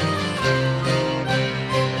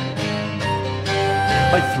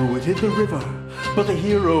 I threw it in the river, but the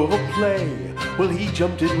hero of a play, well, he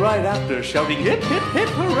jumped in right after, shouting, "Hip, hip, hip,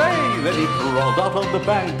 hooray!" Then he crawled out on the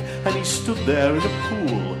bank, and he stood there in a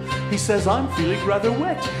pool. He says, "I'm feeling rather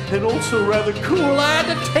wet, and also rather cool. I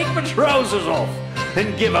had to take my trousers off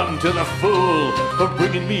and give 'em to the fool for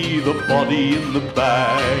bringing me the body in the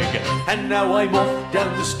bag." And now I'm off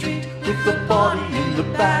down the street with the body in the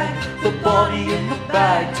bag, the body in the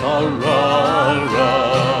bag,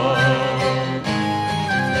 ta-ra-ra.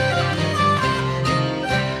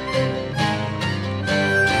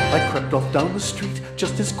 I crept off down the street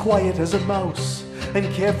just as quiet as a mouse,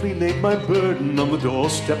 and carefully laid my burden on the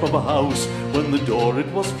doorstep of a house. When the door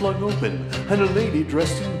it was flung open, and a lady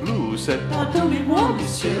dressed in blue said, "Pardonnez-moi,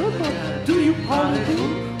 monsieur, do you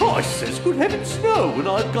pardon?" Oh, I says, "Good heavens, no, and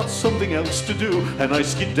I've got something else to do." And I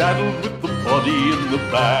skedaddled with the body in the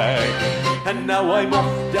bag. And now I'm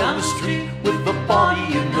off down the street with the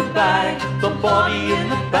body in the bag, the body in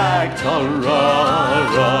the bag,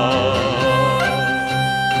 ta-ra-ra.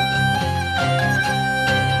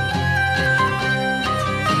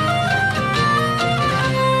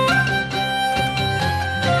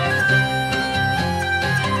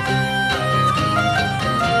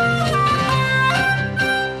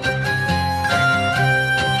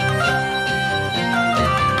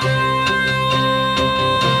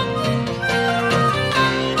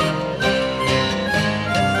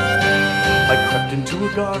 Into a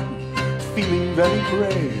garden, feeling very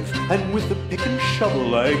brave, and with a pick and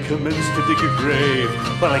shovel I commenced to dig a grave.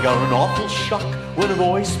 But I got an awful shock when a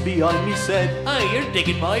voice behind me said, "Oh, you're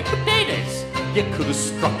digging my potatoes." You could have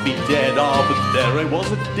struck me dead, but there I was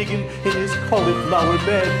a-digging in his cauliflower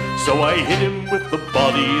bed. So I hit him with the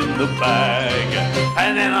body in the bag,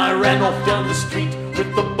 and then I ran off down the street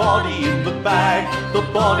with the body in the bag, the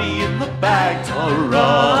body in the bag,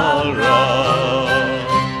 ta-ra-ra.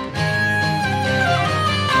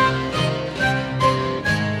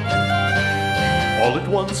 All at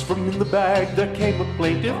once from in the bag there came a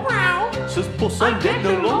plaintive meow. Says, "Puss, I'm dead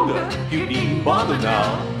no longer, you needn't bother now.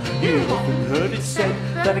 You've often heard it said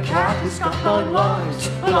that a cat has got 9 lives,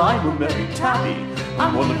 but I'm a merry tabby.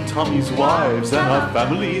 I'm one of Tommy's wives, and our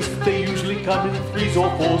families, they usually come in 3s or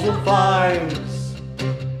 4s or 5s.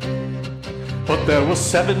 But there were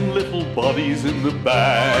 7 little bodies in the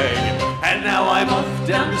bag, and now I'm off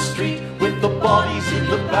down the street with the bodies in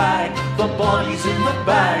the bag, the bodies in the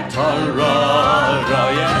bag, ta-ra-ra.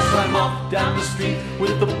 Yes, I'm off down the street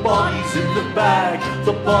with the bodies in the bag,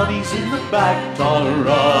 the bodies in the bag,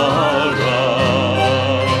 ta-ra-ra.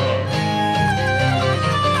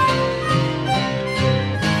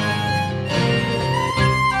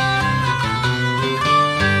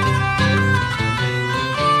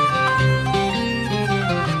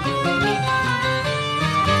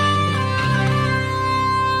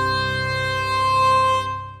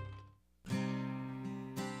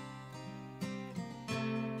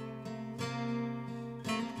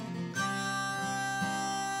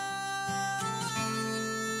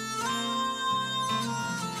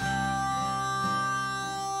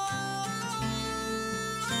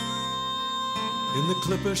 In the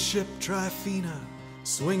clipper ship Tryphina,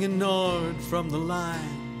 swinging north from the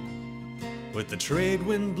line, with the trade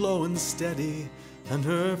wind blowing steady and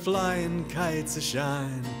her flying kites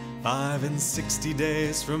a-shine. 5 and 60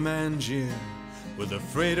 days from Angier, with a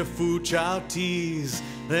freight of food Chalties,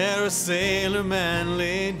 there a sailor man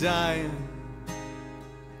lay dying,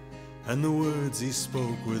 and the words he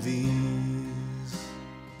spoke were these: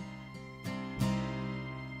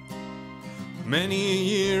 "Many a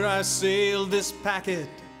year I sailed this packet,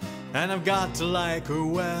 and I've got to like her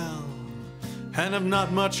well, and I've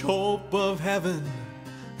not much hope of heaven,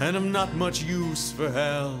 and I've not much use for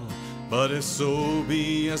hell. But if so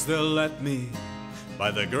be as they'll let me,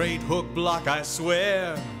 by the great hook block I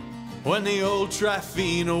swear, when the old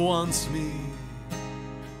Tryphina wants me,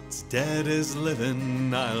 it's dead as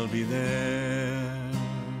living, I'll be there.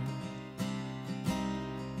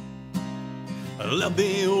 There'll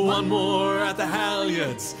be one more at the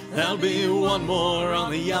halyards, there'll be one more on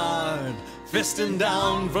the yard, fisting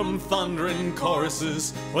down from thundering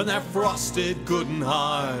choruses when they're frosted good and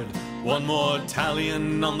hard. One more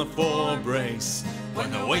tallying on the forebrace when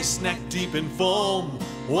the waist neck deep in foam.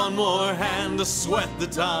 One more hand to sweat the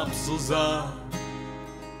topsails up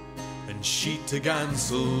and sheet to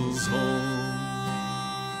Gansel's home.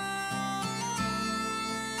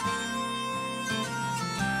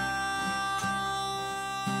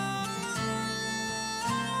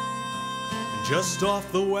 Just off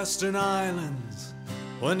the western islands,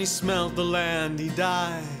 when he smelt the land he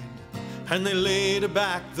died, and they laid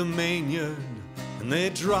aback the mainyard, and they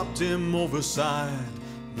dropped him overside,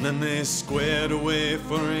 and then they squared away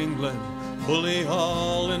for England, bully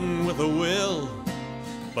hauling with a will.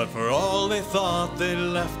 But for all they thought they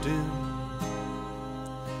left him,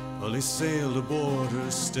 well, he sailed aboard her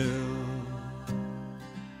still.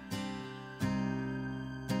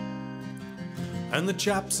 And the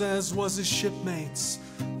chaps as was his shipmates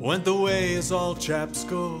went the way as all chaps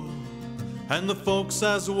go, and the folks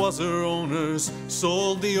as was her owners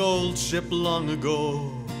sold the old ship long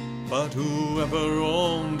ago. But whoever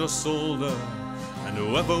owned or sold her, and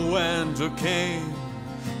whoever went or came,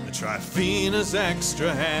 the Tryphina's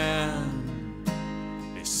extra hand,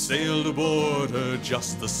 he sailed aboard her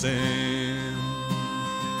just the same.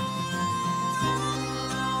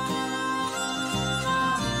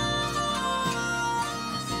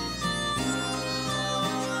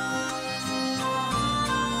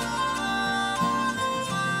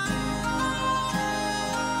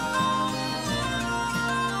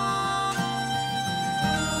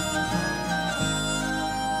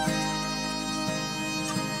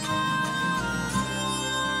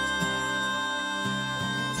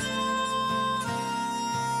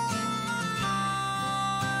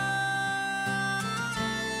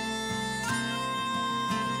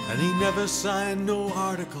 And he never signed no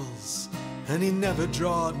articles, and he never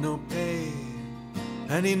drawed no pay,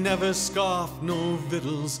 and he never scoffed no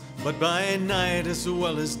victuals, but by night as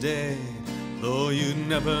well as day. Though you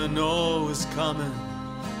never know he's coming,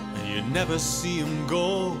 and you never see him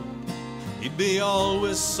go, he'd be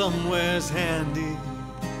always somewheres handy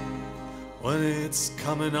when it's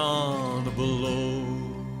coming on below.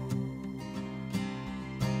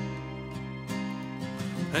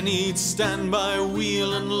 And he'd stand by a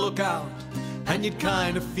wheel and look out, and you'd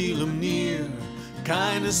kind of feel him near,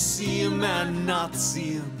 kind of see him and not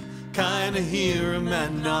see him, kind of hear him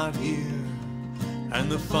and not hear. And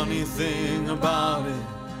the funny thing about it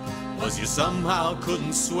was you somehow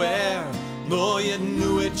couldn't swear, though you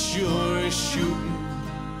knew it sure as shooting,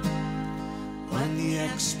 when the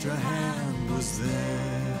extra hand was there.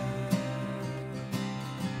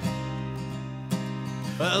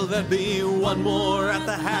 Well, there'd be one more at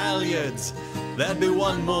the halyards, there'd be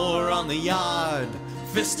one more on the yard,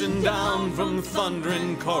 fisting down from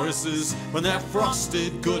thundering choruses when they're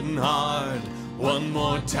frosted good and hard. One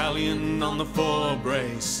more tallying on the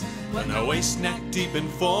forebrace when they're waist neck deep in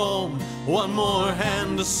foam. One more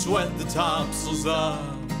hand to sweat the topsails up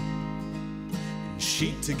and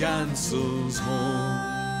sheet to Gansel's home.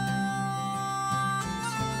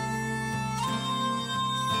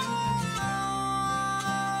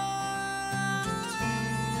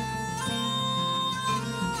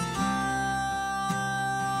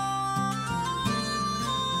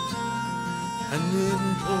 And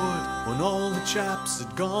in port, when all the chaps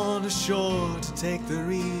had gone ashore to take their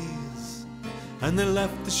ease, and they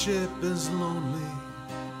left the ship as lonely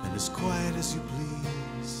and as quiet as you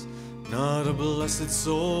please, not a blessed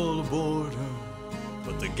soul aboard her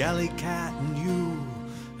but the galley cat and you.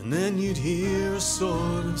 And then you'd hear a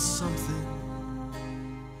sort of something,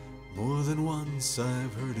 more than once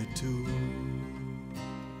I've heard it too.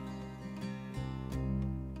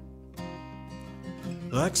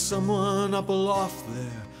 Like someone up aloft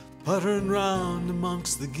there, puttering round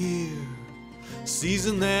amongst the gear,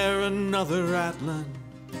 seizing there another Atlan,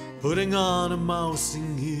 putting on a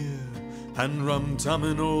mousing here, and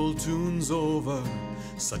rum-tumming old tunes over,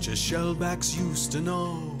 such as shellbacks used to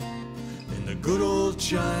know, in the good old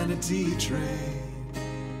China tea trade,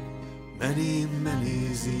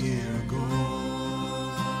 many's the year ago.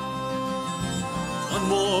 One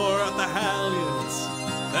more at the halyards,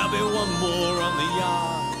 there'll be one more on the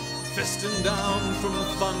yard, fisting down from the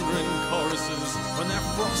thundering choruses when they're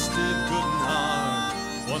frosted good and hard.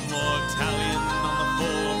 One more tallying on the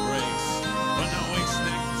forebrace when they're waist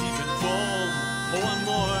neck deep in foam. One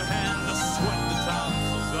more hand to sweat the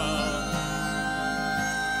topsails up,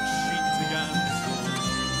 sheet to Gansel's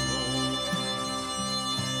home.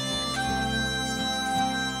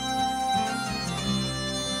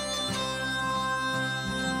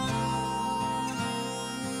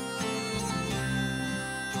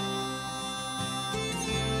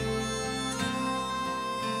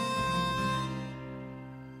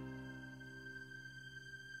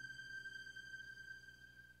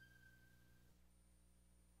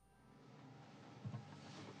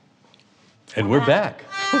 And we're back.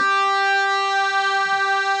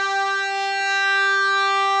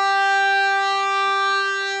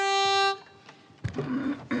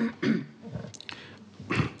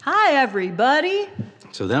 Hi, everybody.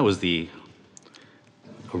 So that was the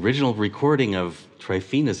original recording of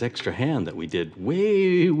Tryphina's Extra Hand that we did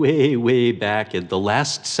way back in the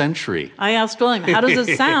last century. I asked William, how does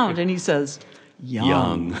it sound? And he says,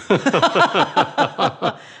 young.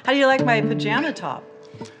 How do you like my pajama top?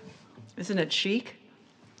 Isn't it chic?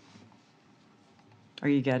 Are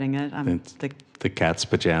you getting it? It's the cat's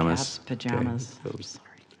pajamas. Cat's pajamas. Okay.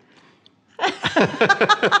 Sorry.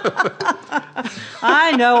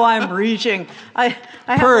 I know I'm reaching. I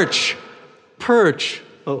Perch.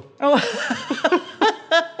 Oh.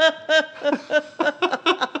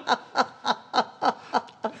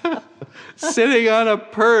 Sitting on a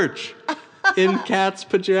perch in cat's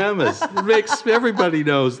pajamas. It makes everybody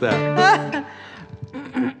knows that.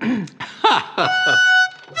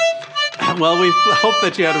 Well, we hope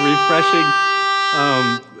that you had a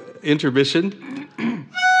refreshing intermission.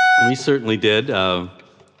 We certainly did.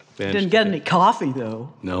 didn't get any coffee,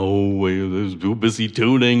 though. No, we was too busy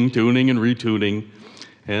tuning and retuning,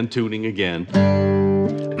 and tuning again.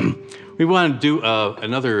 We want to do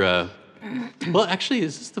another. Well, actually,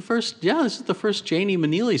 this is the first. Yeah, this is the first Janie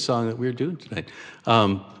Meneely song that we're doing tonight.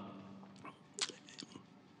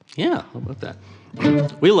 Yeah, how about that?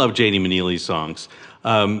 We love Janie Meneely's songs.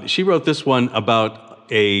 She wrote this one about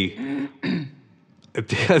the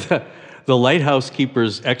lighthouse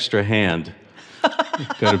keeper's extra hand.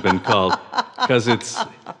 Could have been called, because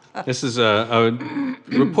this is a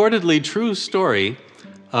reportedly true story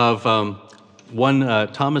of one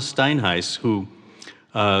Thomas Steinheise, who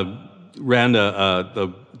ran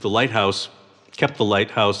the lighthouse, kept the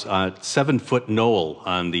lighthouse on 7-foot knoll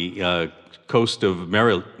on the coast of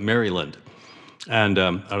Maryland. and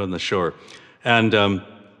out on the shore. And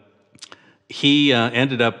he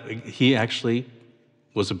ended up, he actually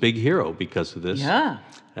was a big hero because of this. Yeah.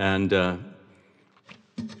 And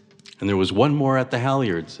there was one more at the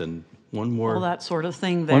halyards, and one more. All that sort of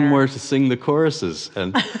thing there. One more to sing the choruses.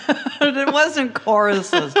 And it wasn't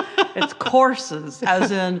choruses. It's courses,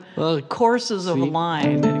 as in courses of a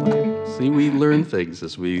line, anyway. See, we learn things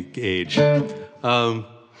as we age.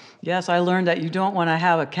 Yes, I learned that you don't want to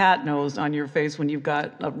have a cat nose on your face when you've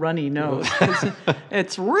got a runny nose.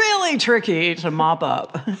 It's really tricky to mop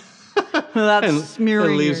up. Without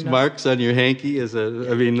smearing it leaves your nose. marks on your hanky.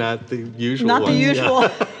 Not the usual Not ones. the usual.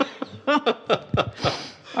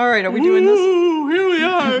 All right, are we doing this? Here we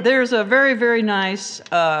are. There's a very, very nice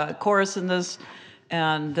chorus in this,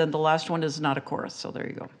 and then the last one is not a chorus, so there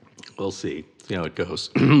you go. We'll see how it goes.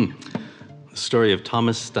 The story of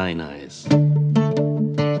Thomas Steinheise.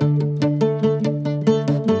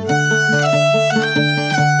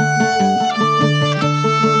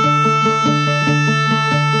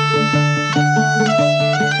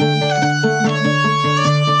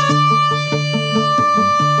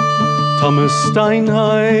 Thomas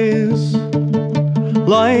Steinheise,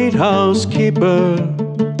 lighthouse keeper,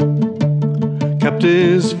 kept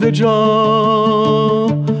his vigil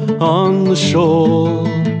on the shore,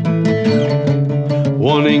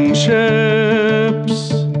 warning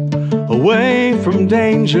ships away from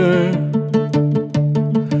danger,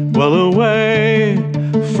 well away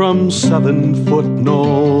from 7-foot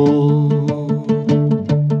Knoll.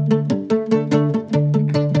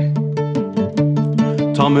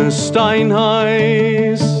 Thomas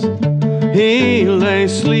Steinheise, he lay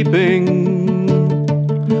sleeping,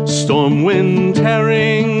 storm wind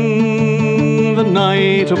tearing the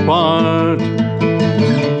night apart.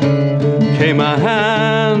 Came a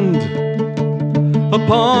hand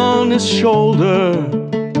upon his shoulder,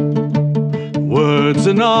 words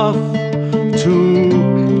enough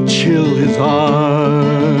to chill his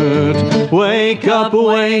heart. Wake up,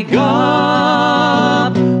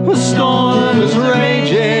 the storm is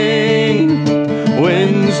raging,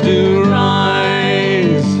 winds do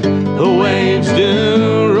rise, the waves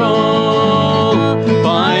do roll.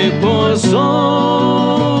 Five poor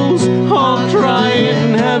souls all cry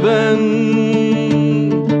in heaven,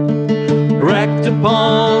 wrecked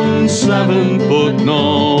upon 7-foot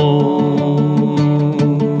Knoll.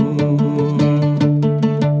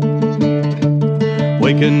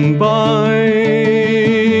 Wakened by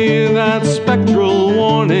that spectral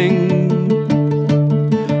warning,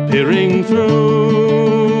 peering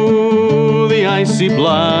through the icy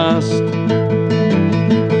blast,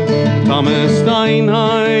 Thomas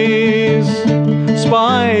Steinheise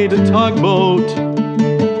spied a tugboat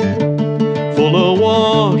full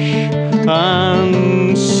awash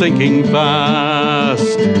and sinking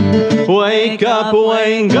fast. Wake up,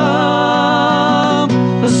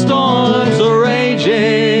 the storms are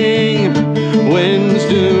raging, winds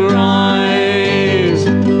do rise,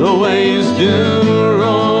 the waves do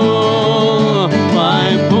roll.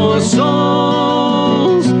 My poor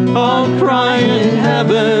souls all cry in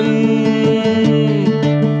heaven,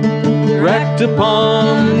 wrecked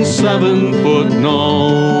upon 7-foot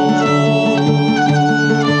Knoll.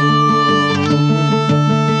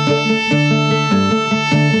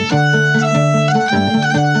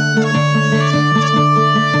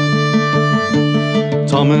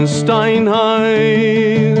 Thomas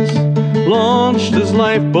Steinheise launched his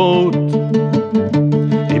lifeboat.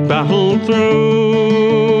 He battled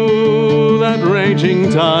through that raging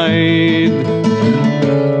tide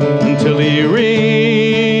until he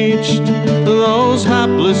reached those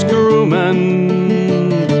hapless crewmen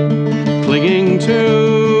clinging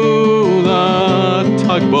to the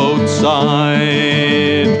tugboat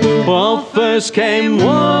side. Well, first came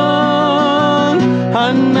one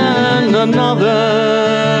and then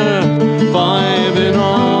another, 5 in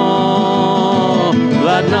all.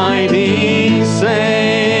 That night he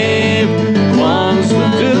saved, was the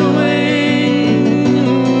doing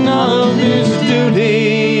of his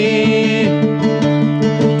duty,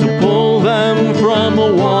 to pull them from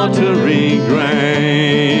a watery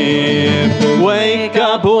grave. Wake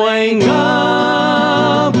up,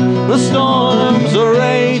 the storms are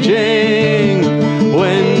raging,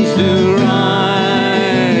 winds do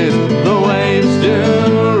rise, the waves do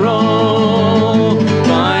roll.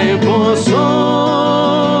 My poor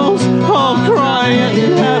souls all cry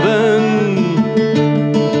in heaven,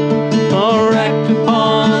 are wrecked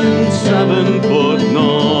upon 7-foot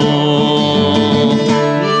Knoll.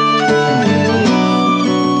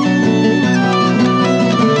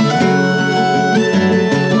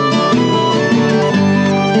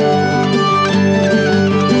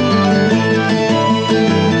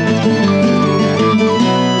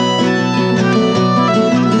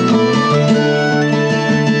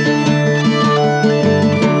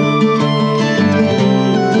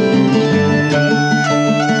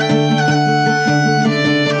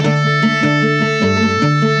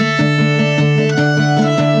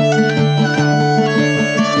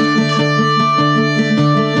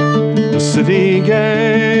 he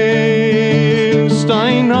gave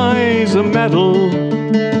Steinheise a medal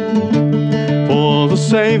for the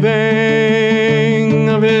saving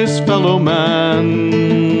of his fellow man.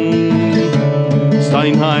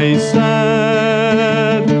 Steinheise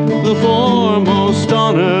said, the foremost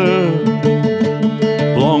honor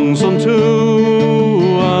belongs unto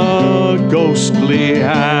a ghostly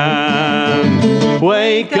hand.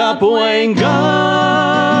 Wake up, when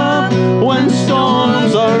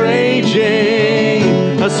storms are raging,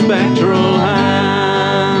 a spectral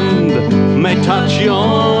hand may touch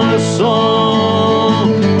your soul.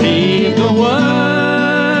 Heed the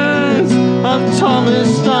words of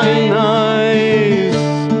Thomas Steinheise,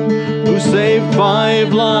 who saved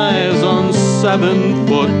 5 lives on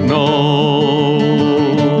 7-foot knoll.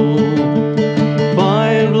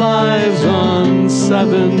 5 lives on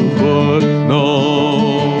 7-foot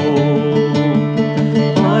knoll.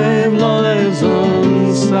 5 lives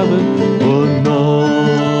on 7-foot knoll.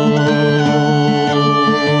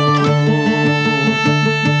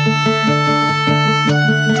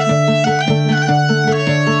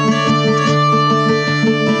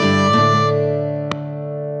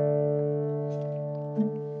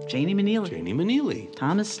 Janie Meneely. Janie Meneely.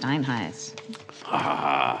 Thomas Steinheise.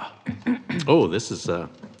 Ah. Oh, this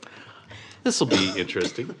will be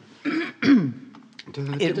interesting.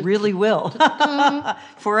 It really will.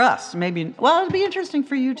 For us, maybe. Well, it'll be interesting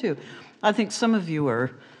for you, too. I think some of you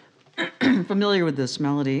are familiar with this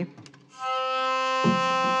melody.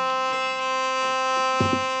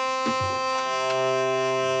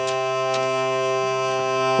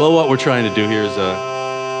 Well, what we're trying to do here is a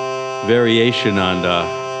variation on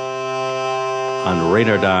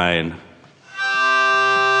Reynardine.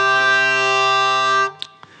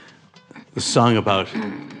 The song about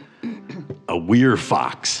a weir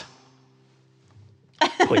fox.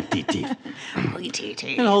 Pointy teeth. Pointy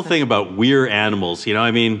teeth. And the whole thing about weir animals,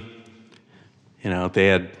 I mean, they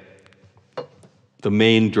had the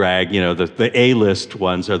main drag, the A-list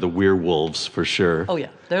ones are the werewolves for sure. Oh, yeah.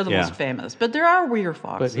 They're the most famous. But there are weir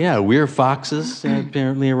foxes. But yeah, weir foxes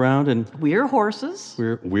apparently around. And weir horses.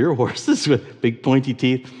 Weir horses with big pointy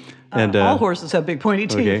teeth. And all horses have big pointy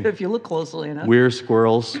teeth if you look closely enough. Weir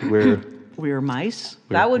squirrels. Weir mice.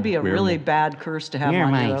 That would be a really bad curse to have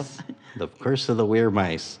on you, though. The curse of the weir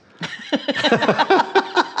mice. Squeak,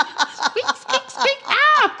 squeak, squeak.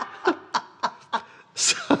 Ah!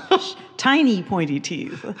 Tiny pointy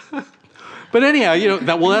teeth. But anyhow,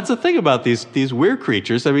 that's the thing about these weird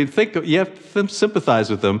creatures. I mean, you have to sympathize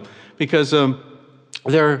with them because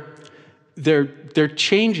they're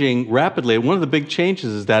changing rapidly. And one of the big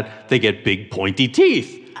changes is that they get big pointy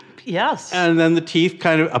teeth. Yes. And then the teeth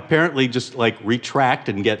kind of apparently just like retract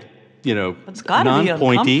and get, it's gotta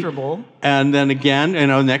non-pointy. Be uncomfortable. And then again,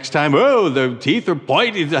 next time, the teeth are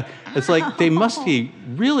pointy. It's like they must be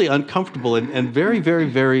really uncomfortable and very, very,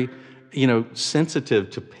 very,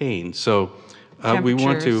 sensitive to pain. So we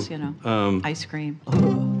want to ice cream.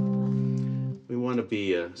 We want to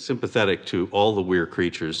be sympathetic to all the weird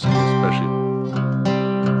creatures, especially.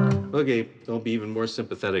 Okay, I'll be even more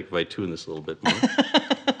sympathetic if I tune this a little bit more.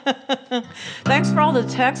 Thanks for all the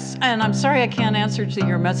texts, and I'm sorry I can't answer to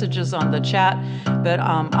your messages on the chat, but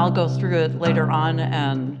I'll go through it later on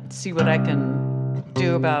and see what I can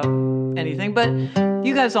do about anything. But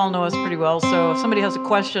you guys all know us pretty well, so if somebody has a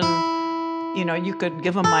question, you could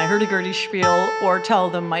give them my hurdy-gurdy spiel or tell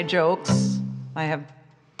them my jokes. I have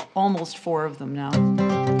almost 4 of them now.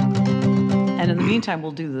 And in the meantime,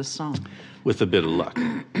 we'll do this song. With a bit of luck.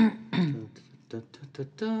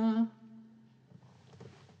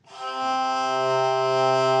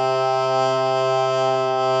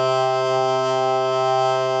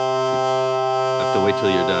 Wait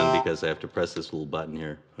till you're done because I have to press this little button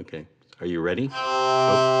here. Okay. Are you ready?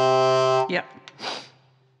 Oh. Yep.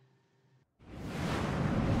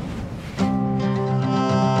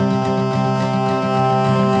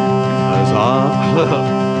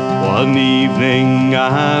 One evening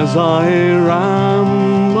as I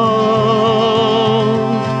rambled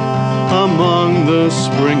among the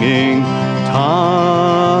springing thyme,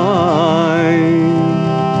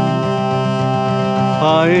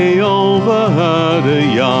 I overheard a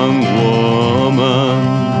young woman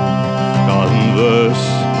converse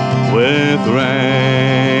with Reynardine.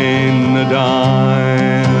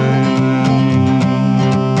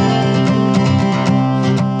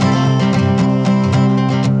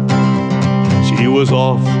 She was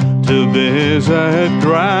off to visit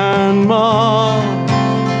Grandma,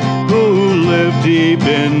 who lived deep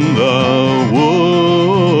in the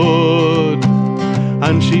wood,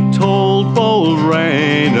 and she told bold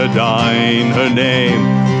Reynardine her name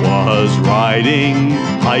was was riding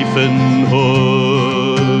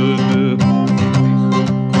 -hood.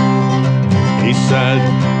 He said,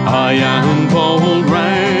 I am bold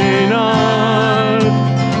Reynard,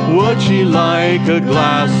 would she like a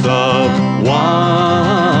glass of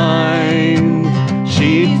wine?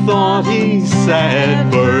 She thought he said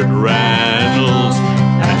Burt Reynolds,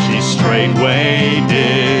 and she straightway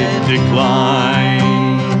did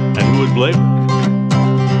decline. And who would blink?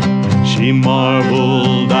 She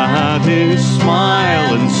marveled at his smile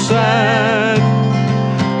and said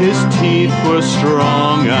his teeth were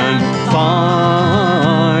strong and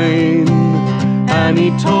fine. And he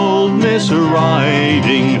told Miss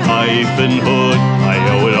Riding -hood, I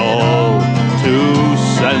owe it all to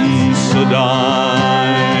Sensodyne.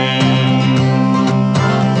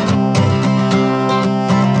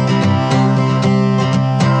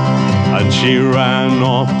 And she ran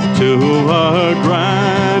off to her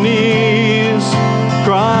granny's,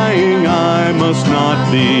 crying, I must not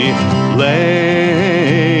be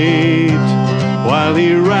late, while he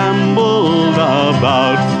rambled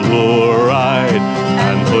about fluoride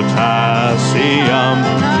and potassium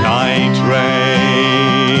nitrate.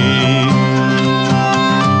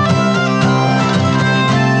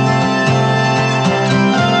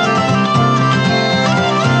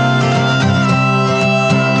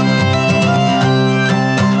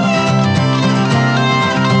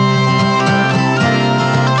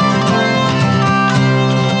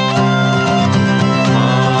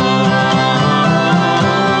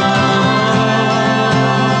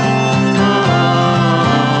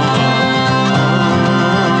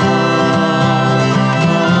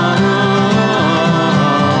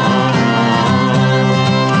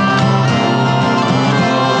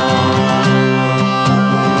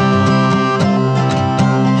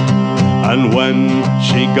 And when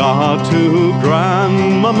she got to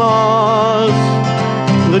Grandmama's,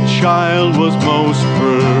 the child was most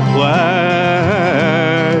perplexed,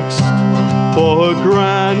 for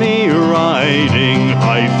Granny Riding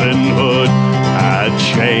 -hood had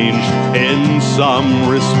changed in some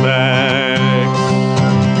respects.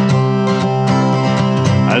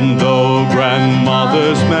 And though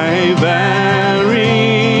grandmothers may vary,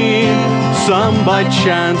 some by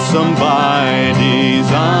chance, some by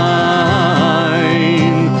design,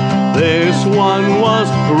 this one was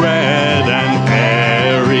red and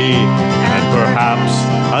hairy, and perhaps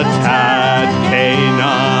a tad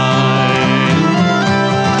canine.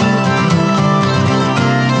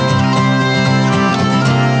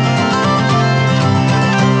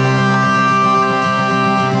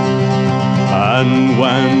 And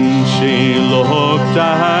when she looked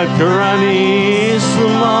at Granny's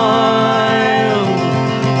smile,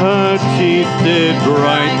 her teeth did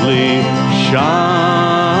brightly shine.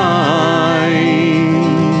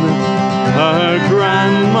 Her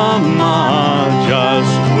grandmama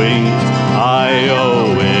just winked, I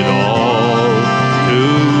owe it all to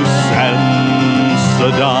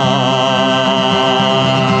Sensodyne.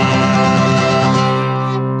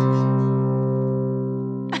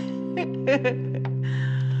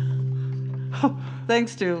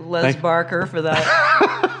 Thanks to Les Barker for that.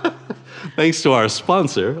 Thanks to our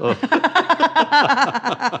sponsor. Oh.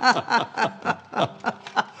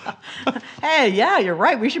 Hey, yeah, you're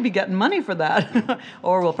right. We should be getting money for that.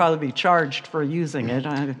 Or we'll probably be charged for using it.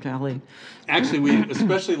 Golly. Actually, we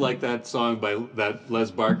especially like that song by that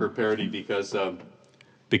Les Barker parody because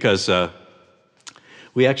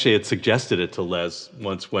we actually had suggested it to Les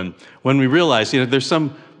once when we realized, there's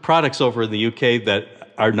some products over in the UK that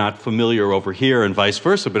are not familiar over here and vice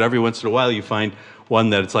versa, but every once in a while you find one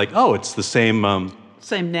that it's like, oh, it's the same...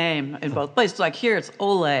 same name in both places. Like here it's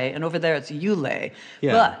Olay, and over there it's Yule.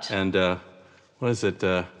 Yeah, but... and what is it?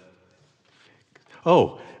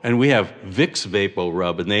 And we have Vicks Vapo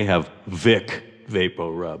Rub, and they have Vic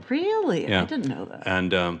Vapo Rub. Really? Yeah. I didn't know that.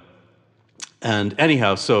 And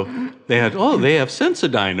anyhow, so they have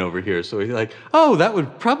Sensodyne over here. So we're like, oh, that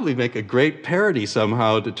would probably make a great parody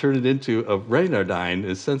somehow to turn it into a Reynardine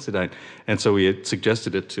is Sensodyne. And so we had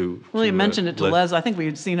suggested it to... Well, he mentioned it to Les. I think we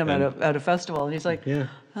had seen him at a festival, and he's like, yeah.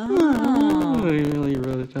 Oh. He really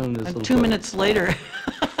wrote it down. And 2 minutes later...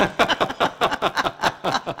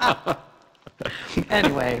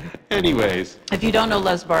 Anyways, if you don't know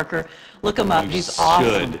Les Barker, look him up. He's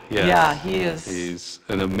awesome. Yes. Yeah, he is. He's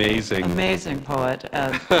an amazing poet,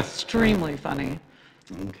 and extremely funny.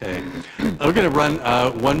 Okay, we're going to run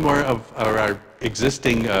one more of our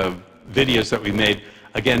existing videos that we made.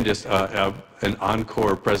 Again, just an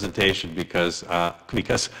encore presentation because I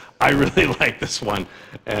really like this one,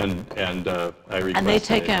 and I requested And they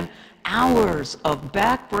take him hours of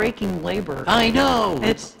back-breaking labor. I know.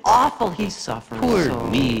 It's awful. He suffers. Poor so.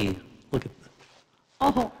 me. Look at that.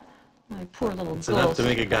 Oh, my poor little It's enough girls. to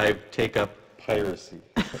make a guy take up piracy.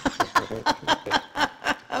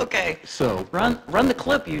 Okay. So. Run the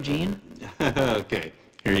clip, Eugene. Okay,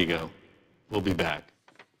 here you go. We'll be back.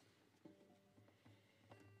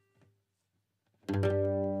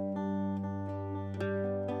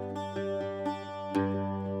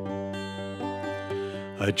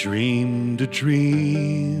 I dreamed a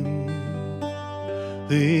dream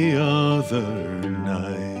the other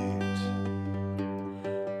night.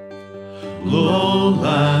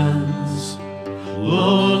 Lowlands,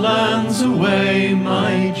 lowlands away,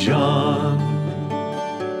 my John.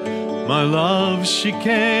 My love, she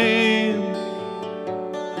came,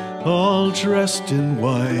 all dressed in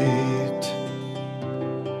white.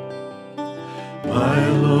 My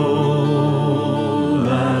lowlands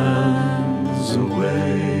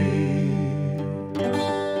away.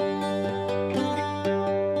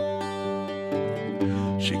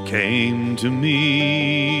 She came to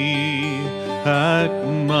me at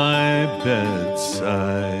my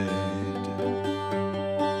bedside.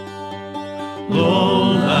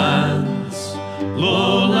 Lowlands,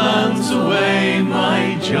 lowlands away,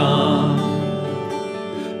 my John.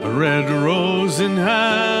 A red rose in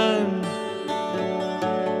hand,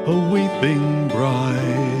 a weeping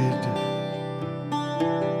bride.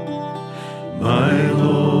 My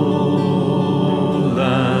lowlands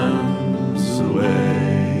away.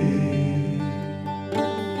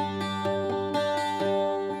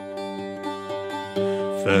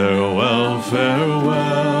 Farewell,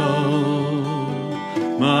 farewell,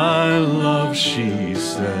 my love, she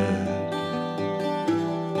said.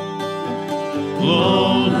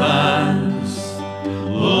 Lowlands,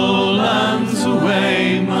 lowlands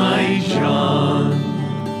away, my John.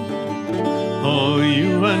 Oh,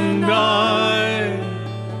 you and I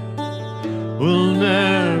will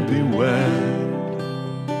ne'er be wed.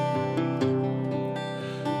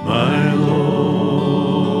 My lowlands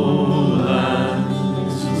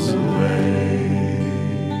away.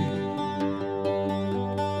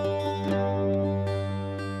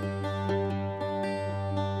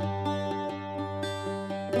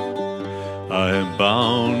 I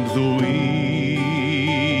bound the weep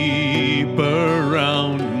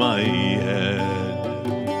around my head.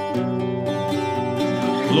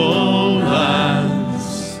 Lowlands,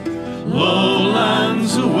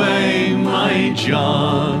 lowlands away, my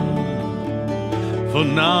John. For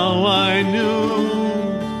now I knew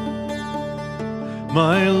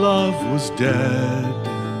my love was dead.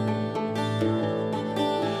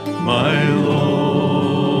 My lowlands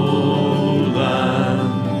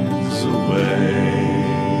away.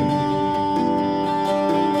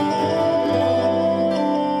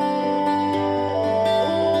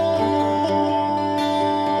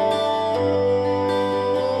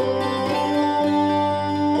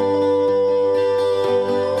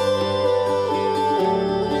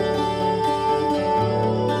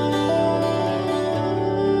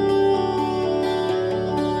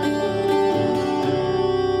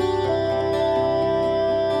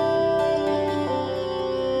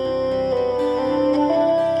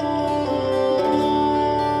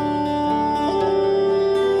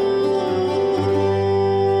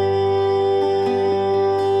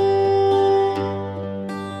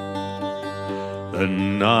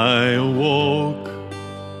 Then I awoke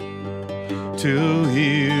to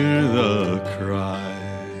hear the cry.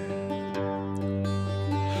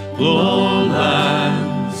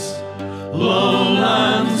 Lowlands,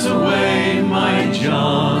 lowlands away, my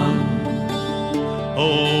John.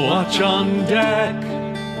 Oh, watch on deck,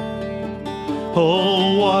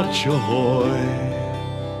 oh, watch ahoy.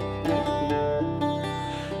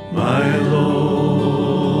 My lowlands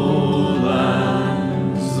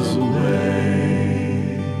away.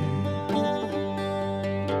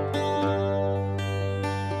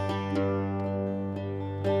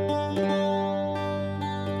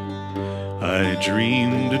 I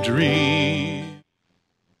dreamed a dream.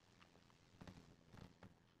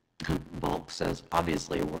 Bulk says,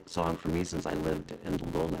 obviously a song for me since I lived in the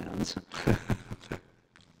Lowlands.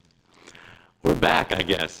 We're back, I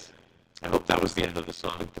guess. I hope that was the end of the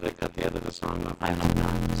song. Did I cut the end of the song off? I hope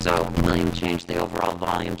not. So, William changed the overall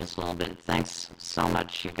volume just a little bit. Thanks so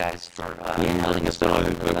much, you guys, for letting us know.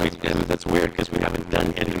 That's weird because we haven't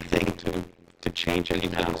done anything to change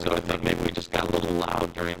anything. So I thought maybe we just got a little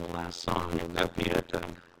loud during the last song. Would that be it?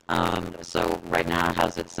 So right now,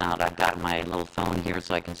 how's it sound? I've got my little phone here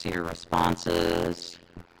so I can see your responses.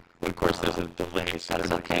 Of course, there's a delay. So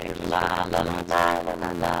That's okay. La la la la la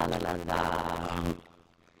la la la la.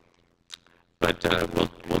 But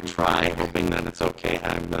we'll try, hoping that it's okay.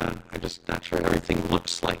 I'm just not sure everything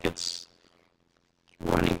looks like it's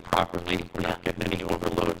running properly. We're not getting any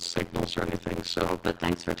overload signals or anything. So, but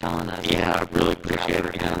thanks for telling us. Yeah, I really appreciate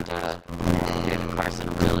it. And David Carson,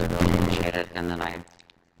 really appreciate it. And then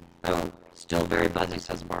still very buzzy,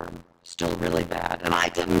 says Barb. Still really bad. And I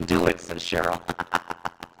didn't do it, says Cheryl.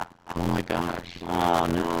 Oh my gosh. Oh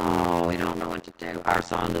no, we don't know what to do. Our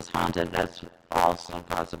sound is haunted. That's also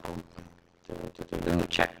possible.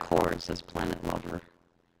 Check chords, says Planet Lover.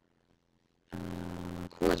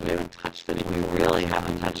 Chords, we haven't touched anything. We really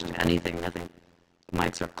haven't touched anything. Nothing.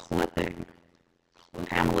 Mics are clipping.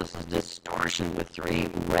 Pamela says distortion with 3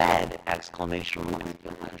 red exclamation. Oh my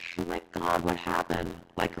gosh. Oh my God, what happened?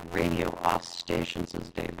 Like a radio off station, says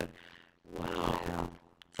David. Wow. Yeah.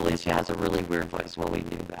 Felicia has a really weird voice. Well, we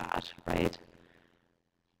knew that, right?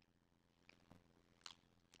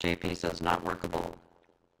 JP says not workable.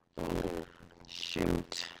 Oh,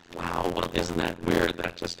 shoot. Wow, well, isn't that weird?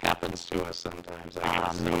 That just happens to us sometimes.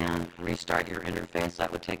 Oh, man. Restart your interface.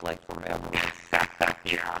 That would take like forever.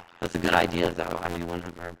 Yeah. That's a good idea, though. I mean,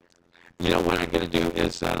 whenever... You know, what I'm going to do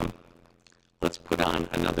is, let's put on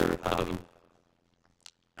another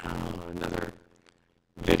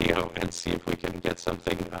video and see if we can get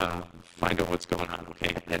something, find out what's going on,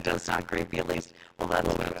 okay? It does sound creepy, at least. Well,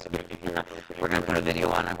 that's good. We're going to put a video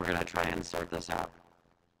on and we're going to try and sort this out.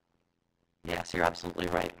 Yes, you're absolutely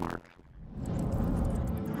right, Mark.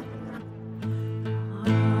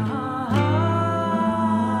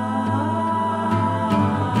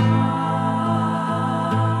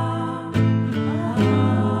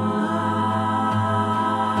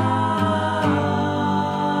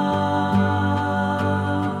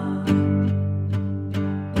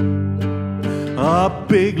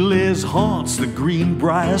 Big Liz haunts the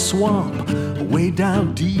Greenbrier swamp, way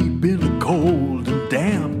down deep in the cold and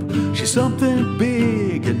damp. She's something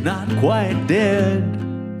big and not quite dead.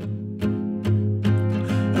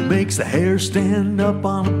 It makes the hair stand up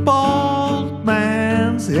on a bald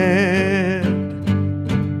man's head.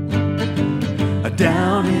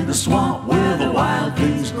 Down in the swamp where the wild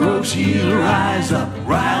things grow, she'll rise up,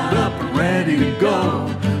 riled up and ready to go.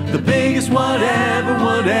 The biggest whatever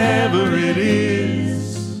it is.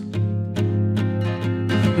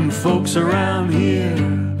 And folks around here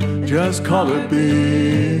just call her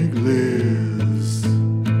Big Liz.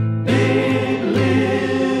 Big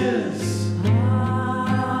Liz.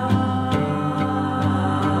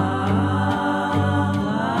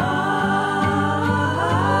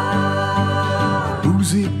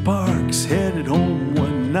 Boozy Parks headed home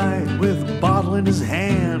one night with a bottle in his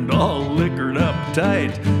hand, all liquored up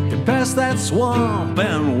tight. He passed that swamp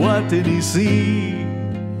and what did he see?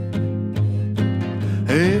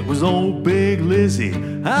 It was old Big Lizzie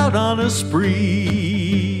out on a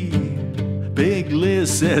spree. Big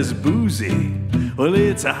Liz says, Boozy, well,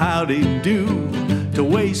 it's a howdy do to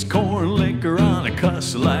waste corn liquor on a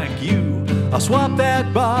cuss like you. I'll swap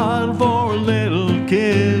that bottle for a little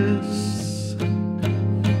kiss.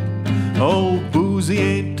 Old Boozy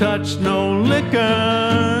ain't touched no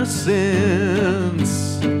liquor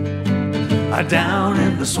since. Down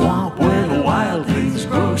in the swamp where the wild things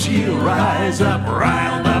grow, she'll rise up,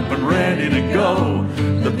 riled up and ready to go.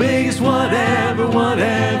 The biggest whatever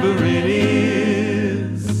it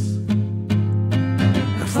is.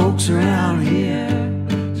 The folks around here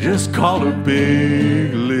just call her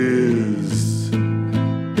Big Liz.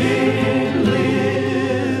 Big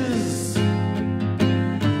Liz.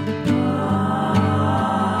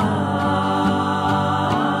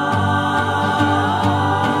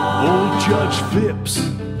 Judge Phipps,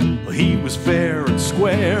 well, he was fair and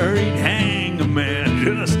square. He'd hang a man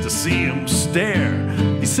just to see him stare.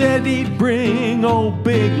 He said he'd bring old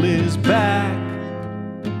Big Liz back.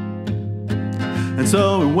 And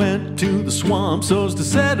so he went to the swamp so's to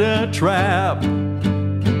set a trap.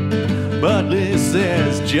 But Liz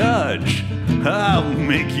says, Judge, I'll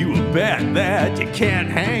make you a bet that you can't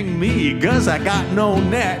hang me, 'cause I got no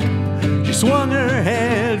neck. She swung her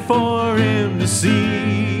head for him to see.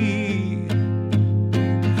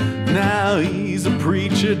 Now he's a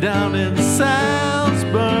preacher down in Salisbury.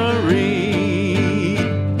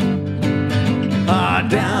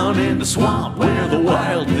 Down in the swamp where the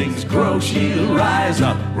wild things grow, she'll rise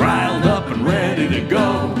up, riled up and ready to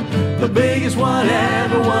go. The biggest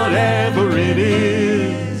whatever it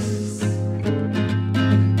is.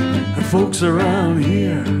 And folks around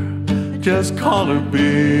here just call her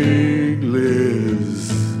Big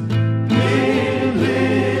Liz. Big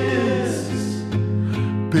Liz.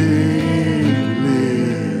 Big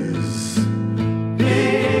Liz.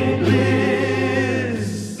 Big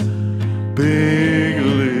Liz. Big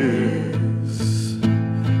Liz.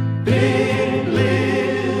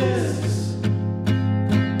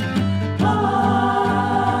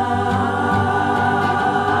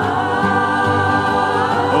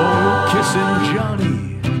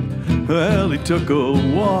 took a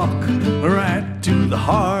walk right to the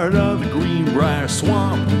heart of the Greenbrier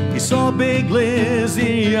swamp. He saw Big Liz,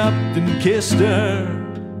 he upped and kissed her.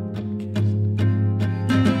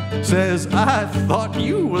 Says, I thought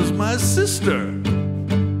you was my sister.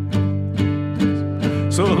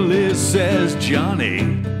 So Liz says,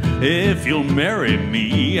 Johnny, if you'll marry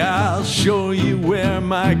me, I'll show you where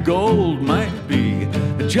my gold might be.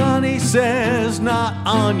 Johnny says, not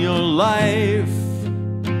on your life,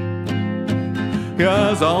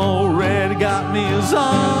 'cause I already got me a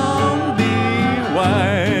zombie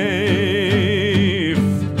wife.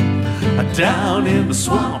 Down in the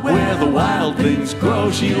swamp where the wild things grow,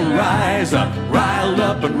 she'll rise up, riled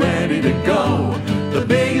up and ready to go. The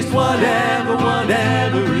biggest whatever,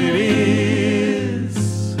 whatever it is.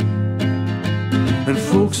 And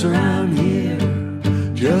folks around here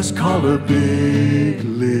just call her Big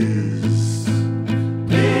Liz.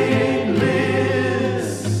 Big Liz.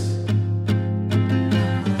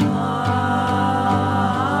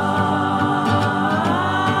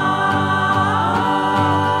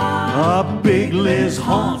 Big Liz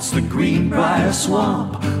haunts the Greenbrier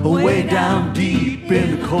swamp, away down deep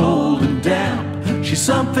in the cold and damp. She's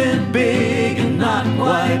something big and not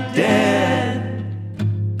quite dead.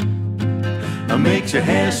 Makes your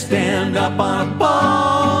hair stand up on a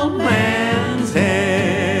bald man's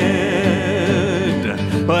head.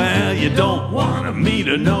 Well, you don't want me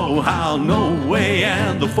to know how, no way.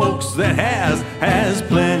 And the folks that has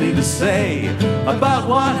plenty to say about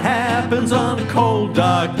what happens on a cold,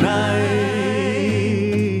 dark night.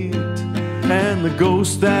 And the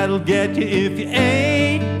ghost that'll get you if you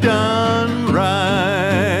ain't done right.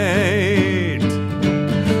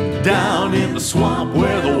 Down in the swamp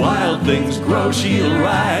where the wild things grow, she'll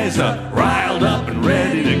rise up, riled up and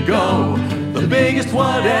ready to go. The biggest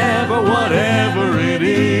whatever, whatever it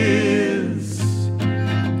is.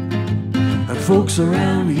 And folks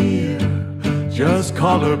around here just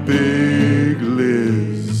call her Big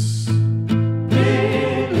Liz.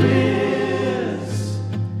 Big Liz.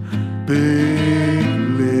 Big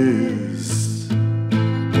Liz.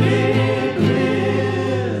 Big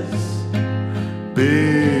Liz.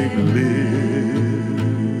 Big Liz.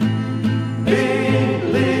 Big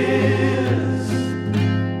Liz.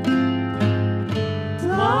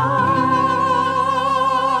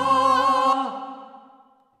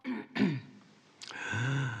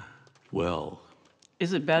 Well,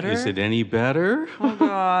 Is it better? is it any better? Oh,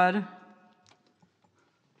 God.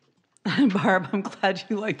 Barb, I'm glad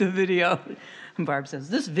you like the video. And Barb says,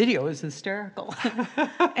 this video is hysterical.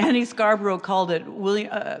 Annie Scarborough called it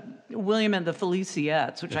William and the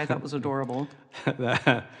Feliciettes, which I thought was adorable.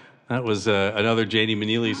 That was another Janie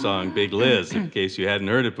Meneely song, Big Liz, in case you hadn't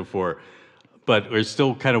heard it before. But we're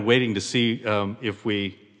still kind of waiting to see if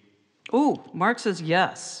we... Ooh, Mark says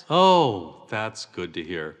yes. Oh, that's good to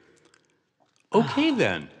hear. Okay,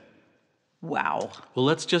 then. Wow. Well,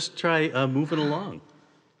 let's just try moving along.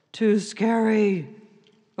 Too scary.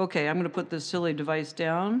 Okay, I'm going to put this silly device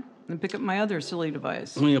down and pick up my other silly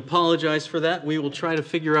device. We apologize for that. We will try to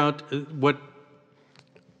figure out what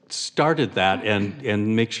started that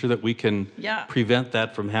and make sure that we can prevent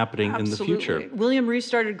that from happening in the future. William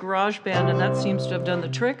restarted GarageBand, and that seems to have done the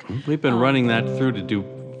trick. We've been running that through to do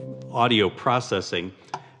audio processing,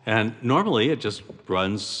 and normally it just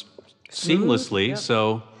runs seamlessly. Yep.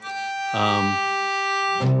 So,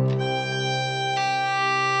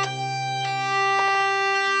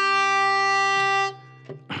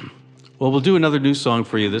 well, we'll do another new song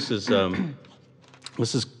for you. This is kind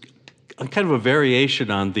of a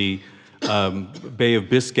variation on the Bay of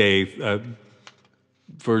Biscay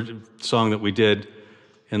song that we did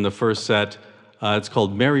in the first set. It's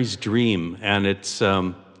called Mary's Dream, and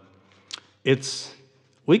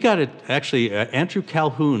we got it, actually, Andrew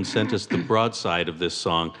Calhoun sent us the broadside of this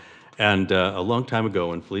song, and a long time ago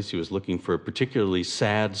when Felicia was looking for particularly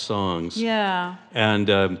sad songs. Yeah. And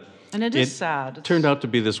it is sad. It turned out to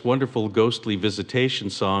be this wonderful ghostly visitation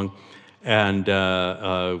song, and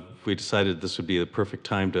we decided this would be the perfect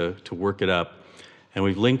time to work it up. And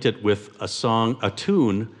we've linked it with a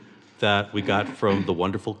tune that we got from the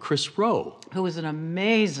wonderful Chris Rowe, who is an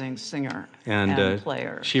amazing singer and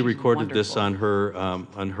player. She recorded this on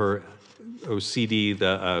her CD,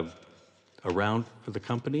 the Around for the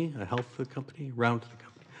Company, A Health for the Company, Round to the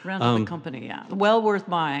Company. Round to the Company, yeah. Well worth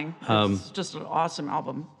buying. It's just an awesome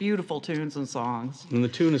album. Beautiful tunes and songs. And the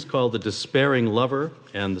tune is called The Disparing Lover,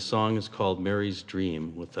 and the song is called Mary's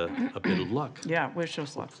Dream, with a bit of luck. Yeah, wish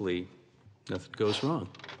us luck. Hopefully nothing goes wrong.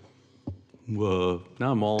 Whoa,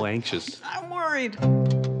 now I'm all anxious. I'm worried.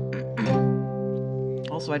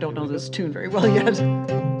 Also, I don't know this tune very well yet.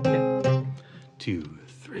 2,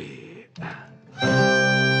 3.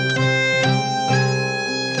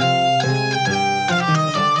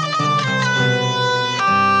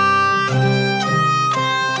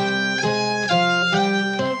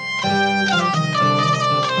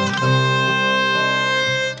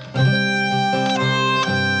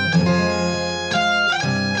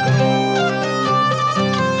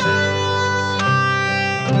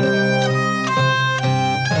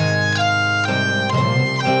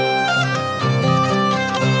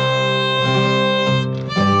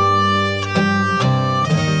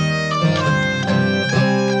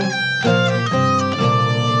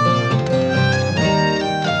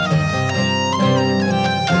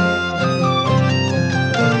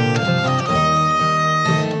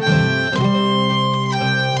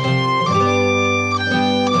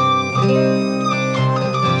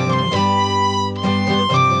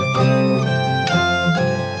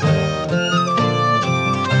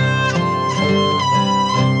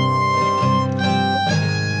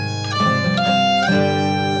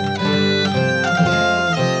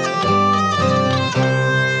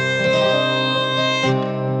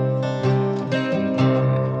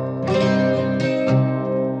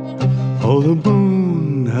 Oh, the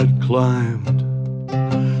moon had climbed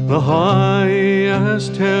the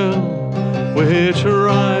highest hill which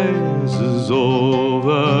rises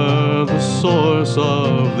over the source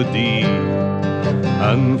of the deep,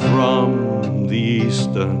 and from the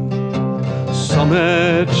eastern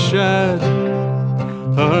summit shed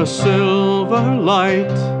her silver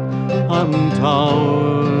light on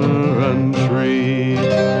tower and tree.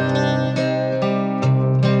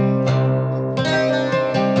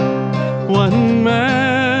 When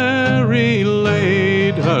Mary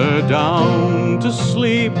laid her down to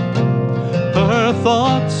sleep, her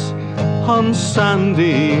thoughts on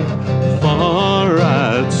Sandy far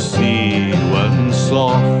at sea, when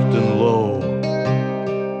soft and low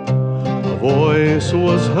a voice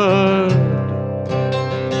was heard,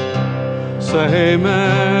 say,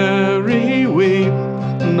 Mary, weep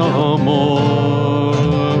no more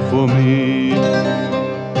for me.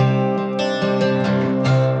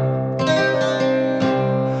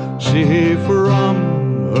 She from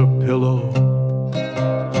her pillow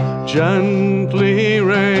gently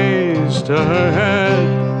raised her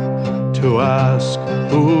head to ask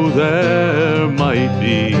who there might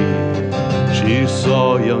be. She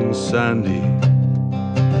saw young Sandy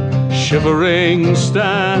shivering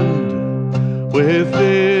stand, with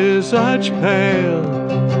visage pale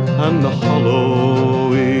and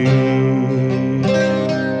hollowy.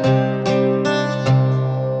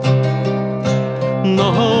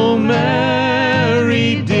 No,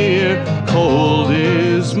 Mary dear, cold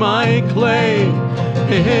is my clay,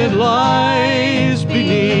 it lies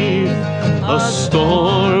beneath a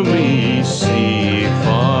stormy sea,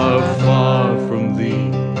 far, far from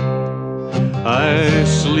thee. I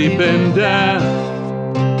sleep in death,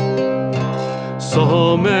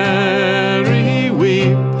 so Mary,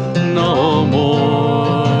 weep no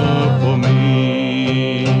more for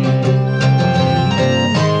me.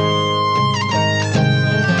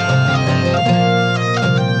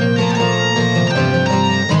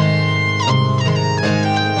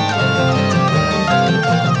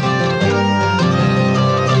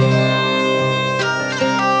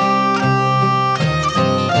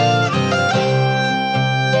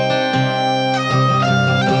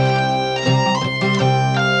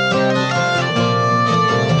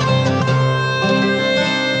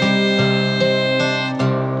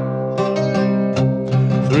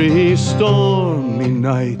 3 stormy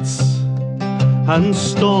nights and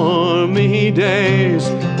stormy days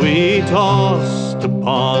we tossed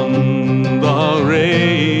upon the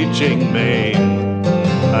raging main,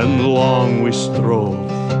 and long we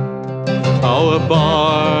strove our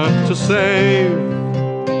bark to save,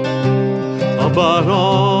 but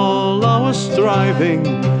all our striving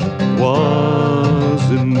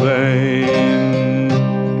was in vain.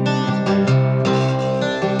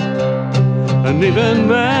 And even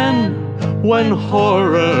then, when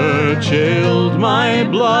horror chilled my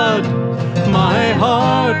blood, my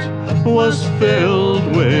heart was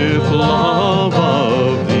filled with love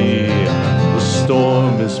of thee. The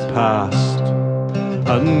storm is past,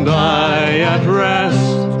 and I at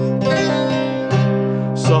rest,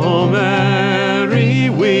 so Mary,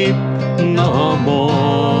 weep no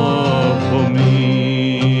more for me.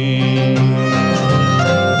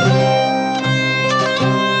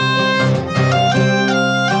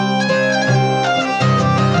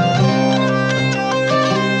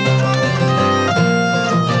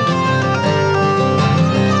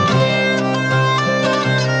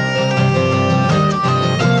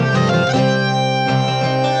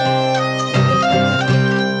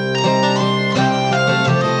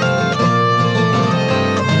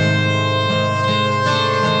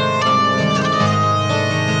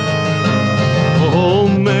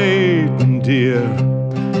 fear.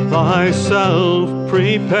 Thyself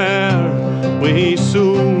prepare, we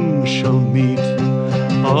soon shall meet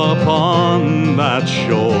upon that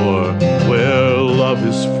shore where love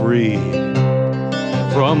is free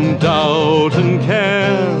from doubt and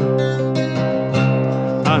care.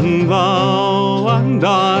 And thou and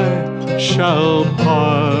I shall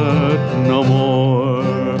part no more.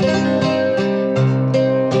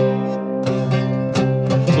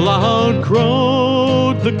 Loud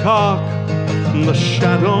crowed the cock, the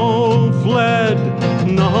shadow fled,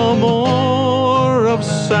 no more of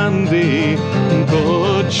Sandy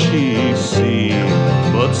could she see,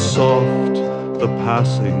 but soft the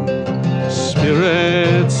passing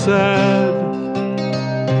spirit said,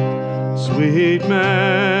 Sweet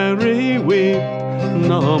Mary, weep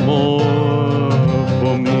no more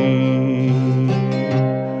for me.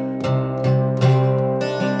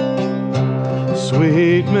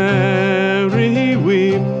 Sweet Mary,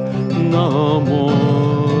 weep no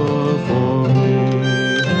more for me.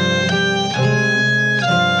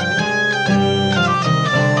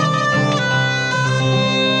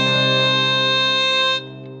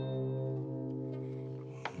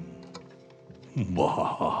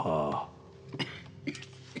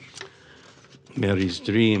 Mary's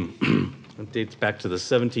Dream. It dates back to the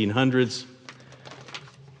 1700s.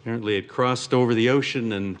 Apparently it crossed over the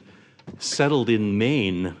ocean and settled in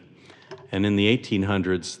Maine. And in the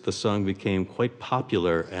 1800s, the song became quite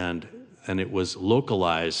popular, and it was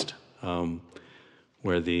localized,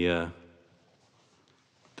 where the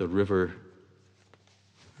river.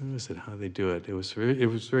 What was it? How they do it? It was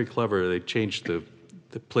very clever. They changed the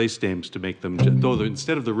place names to make them. Though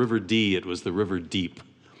instead of the River Dee, it was the River Deep,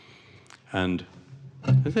 and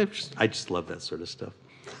I just love that sort of stuff.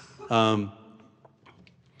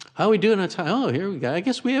 How are we doing on time? Oh, here we go. I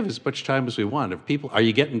guess we have as much time as we want. If people, are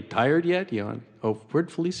you getting tired yet? You know, oh,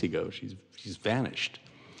 where'd Felicia go? She's vanished.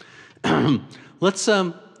 Let's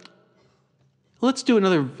do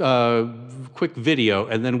another quick video,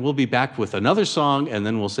 and then we'll be back with another song, and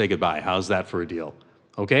then we'll say goodbye. How's that for a deal?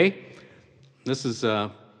 Okay? This is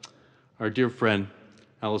our dear friend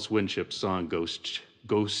Alice Winship's song, Ghost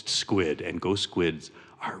Squid, and ghost squids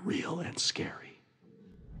are real and scary.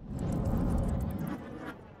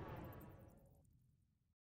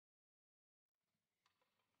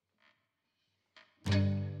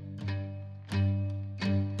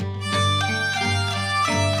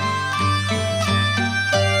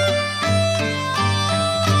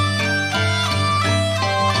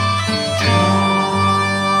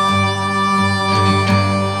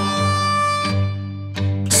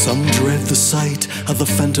 Some dread the sight of the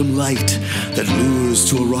phantom light that lures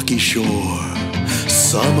to a rocky shore.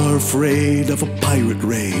 Some are afraid of a pirate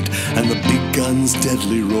raid and the big gun's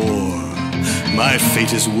deadly roar. My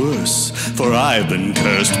fate is worse, for I've been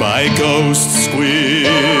cursed by ghost squid.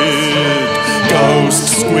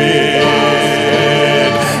 Ghost squid,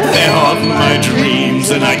 they haunt my dreams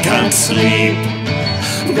and I can't sleep.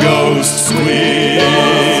 Ghost squid,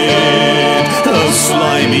 those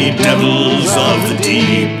slimy devils of the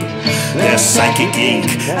deep. Their psychic ink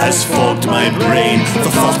has fogged my brain.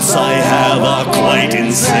 The thoughts I have are quite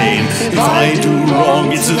insane. If I do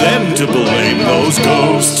wrong, it's them to blame. Those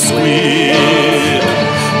ghost squid.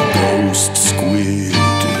 Ghost squid.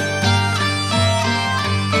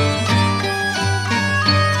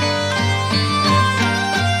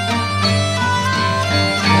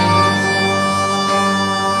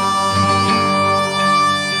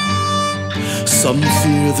 Some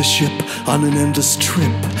fear the ship on an endless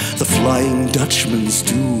trip, the Flying Dutchman's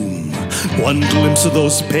doom. One glimpse of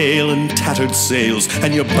those pale and tattered sails,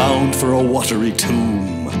 and you're bound for a watery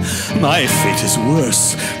tomb. My fate is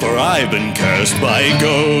worse, for I've been cursed by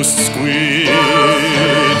ghost squid.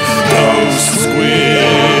 Ghost squid,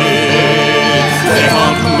 they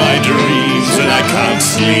haunt my dreams and I can't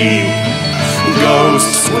sleep.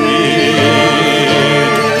 Ghost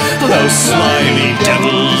squid, those slimy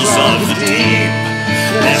devils of the deep.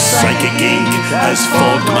 Their psychic ink has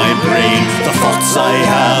fogged my brain. The thoughts I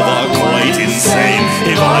have are quite insane.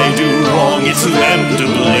 If I do wrong, it's them to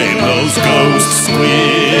blame. Those ghost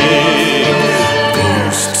squid.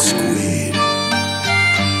 Ghost squid.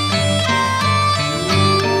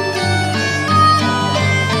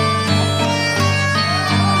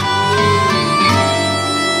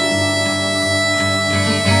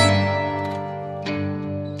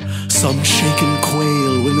 Some shake and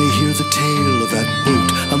quail when they hear the tale of that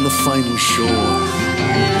boat on the final shore.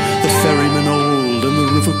 The ferryman old and the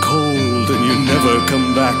river cold, and you never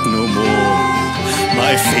come back no more.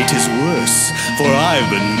 My fate is worse, for I've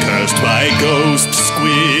been cursed by ghost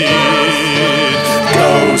squid.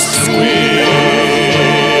 Ghost squid,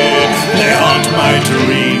 they haunt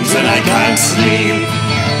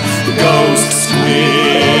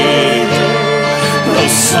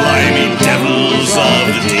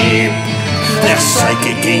Their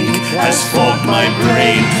psychic ink has fogged my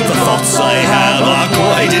brain. The thoughts I have are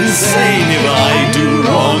quite insane. If I do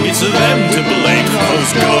wrong, it's them to blame.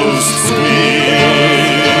 Those ghosts, Squid.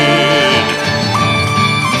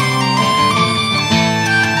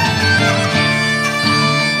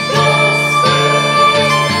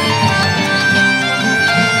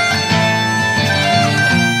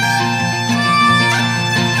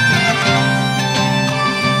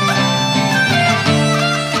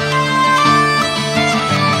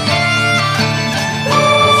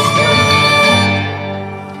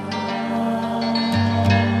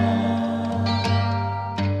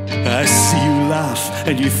 I see you laugh,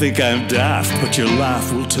 and you think I'm daft, but your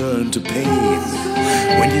laugh will turn to pain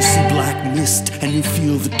when you see black mist and you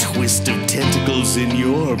feel the twist of tentacles in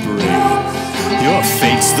your brain. Your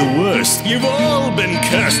fate's the worst. You've all been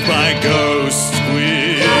cursed by Ghost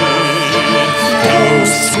Squid.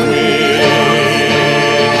 Ghost Squid.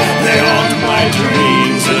 They haunt my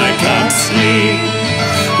dreams and I can't sleep.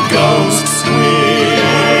 Ghost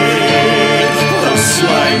Squid. Those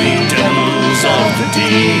slimy devils of the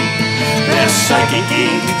deep. Their psychic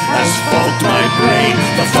ink has fogged my brain.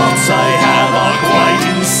 The thoughts I have are quite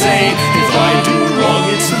insane. If I do wrong,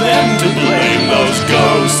 it's them to blame. Those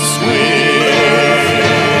ghosts, Squid.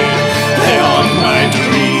 They haunt my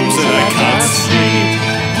dreams and I can't sleep.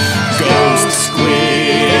 Ghost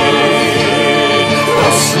Squid.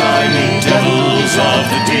 Those slimy devils of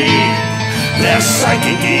the deep. Their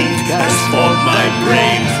psychic ink has fogged my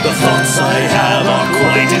brain. The thoughts I have are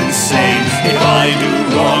quite insane. If I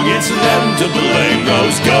do wrong, it's them to blame.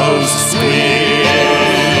 Those ghosts, Squid.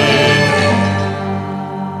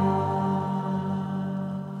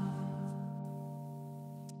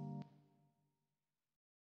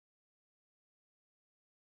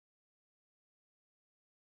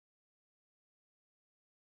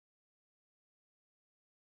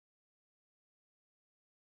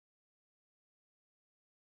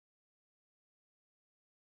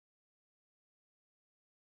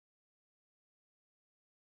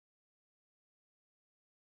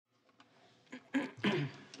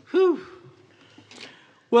 Whew.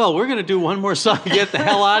 Well, we're going to do one more song and get the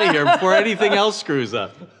hell out of here before anything else screws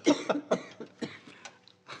up.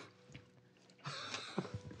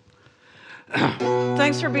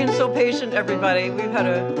 Thanks for being so patient, everybody. We've had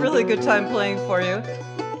a really good time playing for you.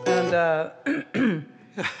 And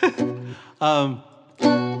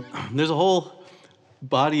there's a whole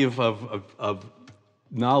body of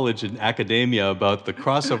knowledge in academia about the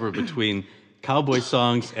crossover between cowboy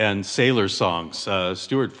songs and sailor songs.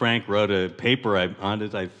 Stuart Frank wrote a paper on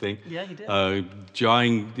it, I think. Yeah, he did.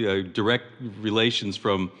 Drawing direct relations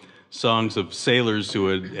from songs of sailors who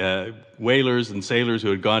had, whalers and sailors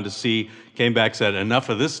who had gone to sea, came back, said, enough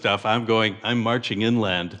of this stuff, I'm marching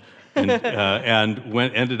inland. And,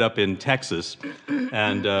 ended up in Texas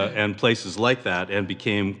and places like that and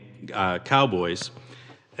became cowboys.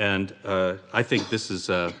 And I think this is,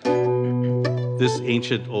 this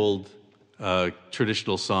ancient old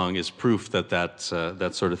traditional song is proof that that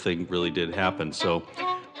sort of thing really did happen. So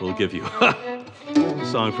we'll give you a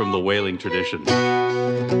song from the whaling tradition.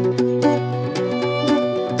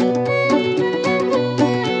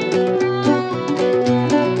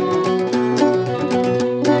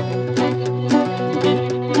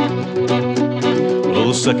 Well,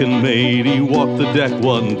 the second mate, he walked the deck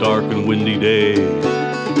one dark and windy day.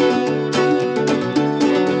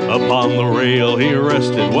 Upon the rail he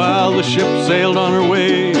rested while the ship sailed on her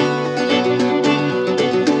way.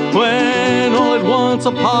 When all at once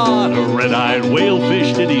upon a red-eyed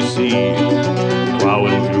whalefish did he see,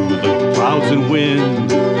 plowing through the clouds and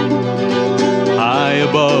wind, high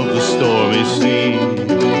above the stormy sea.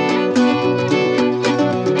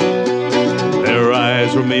 Their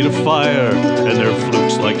eyes were made of fire, and their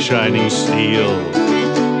flukes like shining steel.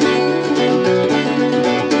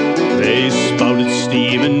 They spouted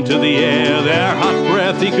steam into the air, their hot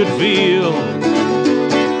breath he could feel.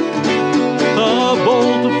 A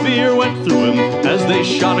bolt of fear went through him as they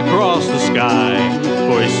shot across the sky,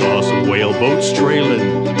 for he saw some whale boats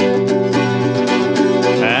trailing,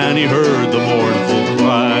 and he heard the mournful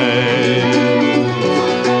cry.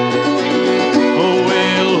 Oh,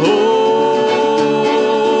 whale ho,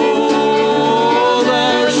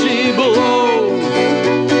 there she blows,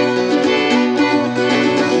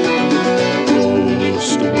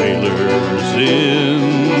 ghost whalers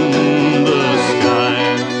in the sky.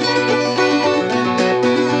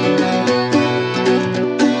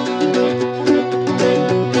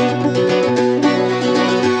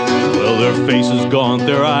 Well, their faces gaunt,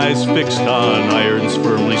 their eyes fixed on irons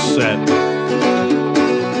firmly set.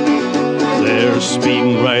 They're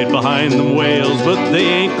speeding right behind them whales, but they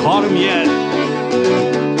ain't caught 'em yet.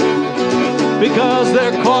 because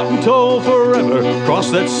they're caught in tow forever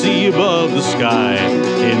across that sea above the sky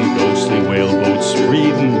in ghostly whaleboats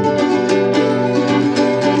reading.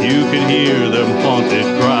 You can hear them haunted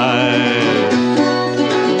cry.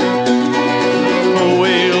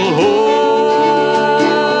 Whale ho,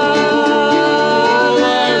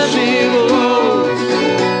 there she blows.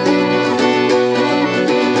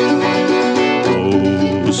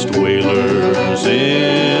 Ghost whalers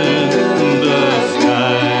in the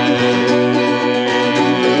sky.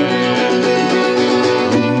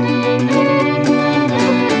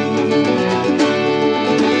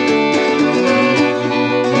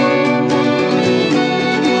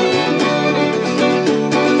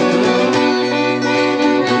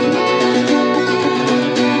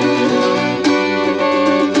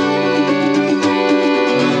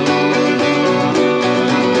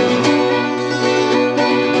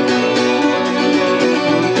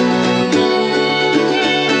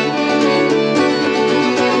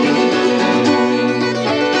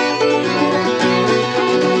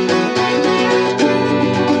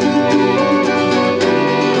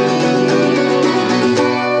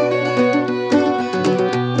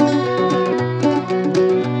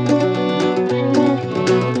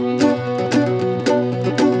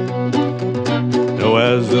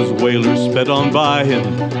 Whaler sped on by him,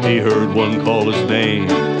 he heard one call his name.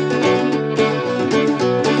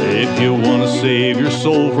 If you want to save your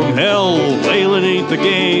soul from hell, whaling ain't the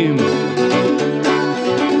game.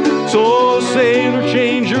 So sailor,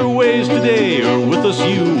 change your ways today, or with us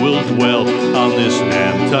you will dwell on this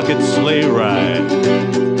Nantucket sleigh ride,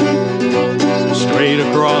 straight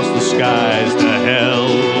across the skies to hell.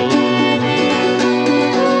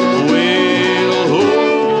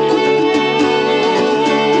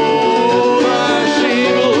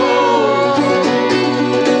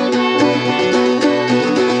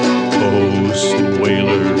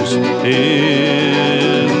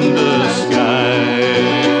 In the sky,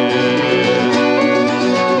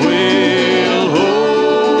 we'll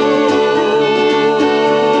hold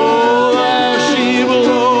our she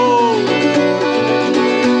below.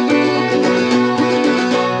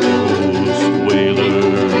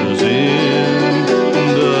 Those whalers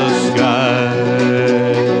in the sky.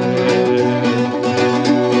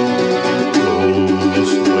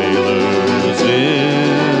 Those whalers in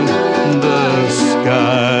the sky.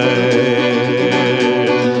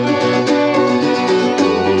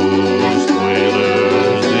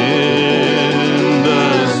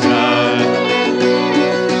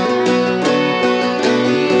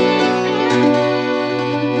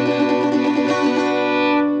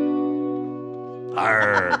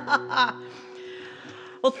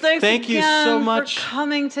 Well, thank you so much for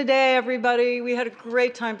coming today, everybody. We had a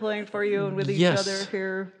great time playing for you and with each other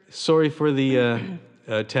here. Sorry for the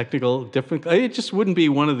technical difficulty. It just wouldn't be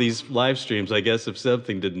one of these live streams, I guess, if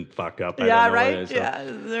something didn't fuck up. I don't know right? what so. Yeah,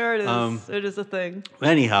 there it is. It is a thing.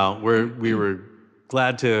 Anyhow, we were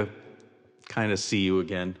glad to kind of see you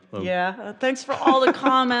again. Thanks for all the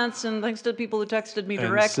comments, and thanks to the people who texted me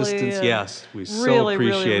directly. Assistance, yes, we so really,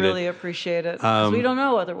 appreciate it. really appreciate it. 'Cause we don't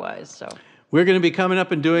know otherwise. So we're going to be coming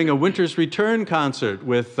up and doing a Winter's Return concert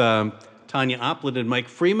with Tanya Opland and Mike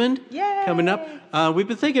Freeman. Yay! Coming up. We've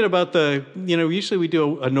been thinking about usually we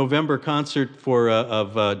do a November concert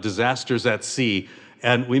of disasters at sea,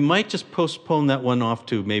 and we might just postpone that one off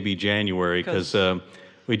to maybe January because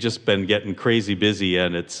we've just been getting crazy busy,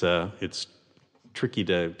 and it's tricky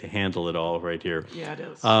to handle it all right here. Yeah, it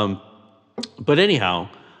is. But anyhow,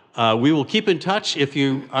 we will keep in touch. If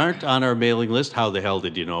you aren't on our mailing list, how the hell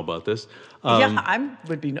did you know about this?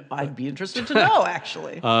 I'd be interested to know,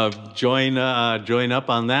 actually. Join up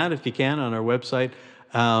on that if you can on our website.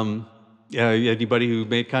 Anybody who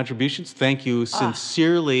made contributions, thank you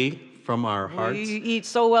sincerely from our hearts. We eat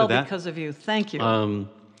so well because of you. Thank you.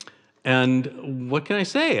 And what can I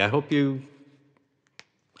say? I hope we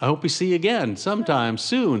see you again sometime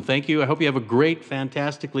soon. Thank you. I hope you have a great,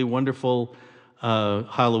 fantastically wonderful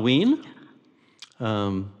Halloween.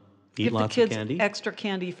 Eat Give lots the kids of candy. Extra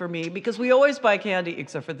candy for me, because we always buy candy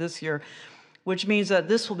except for this year, which means that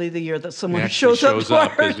this will be the year that someone shows up to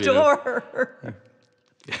our door.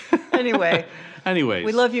 Anyways,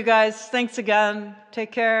 we love you guys. Thanks again.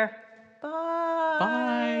 Take care. Bye.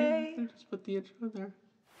 Bye. Just put the intro there.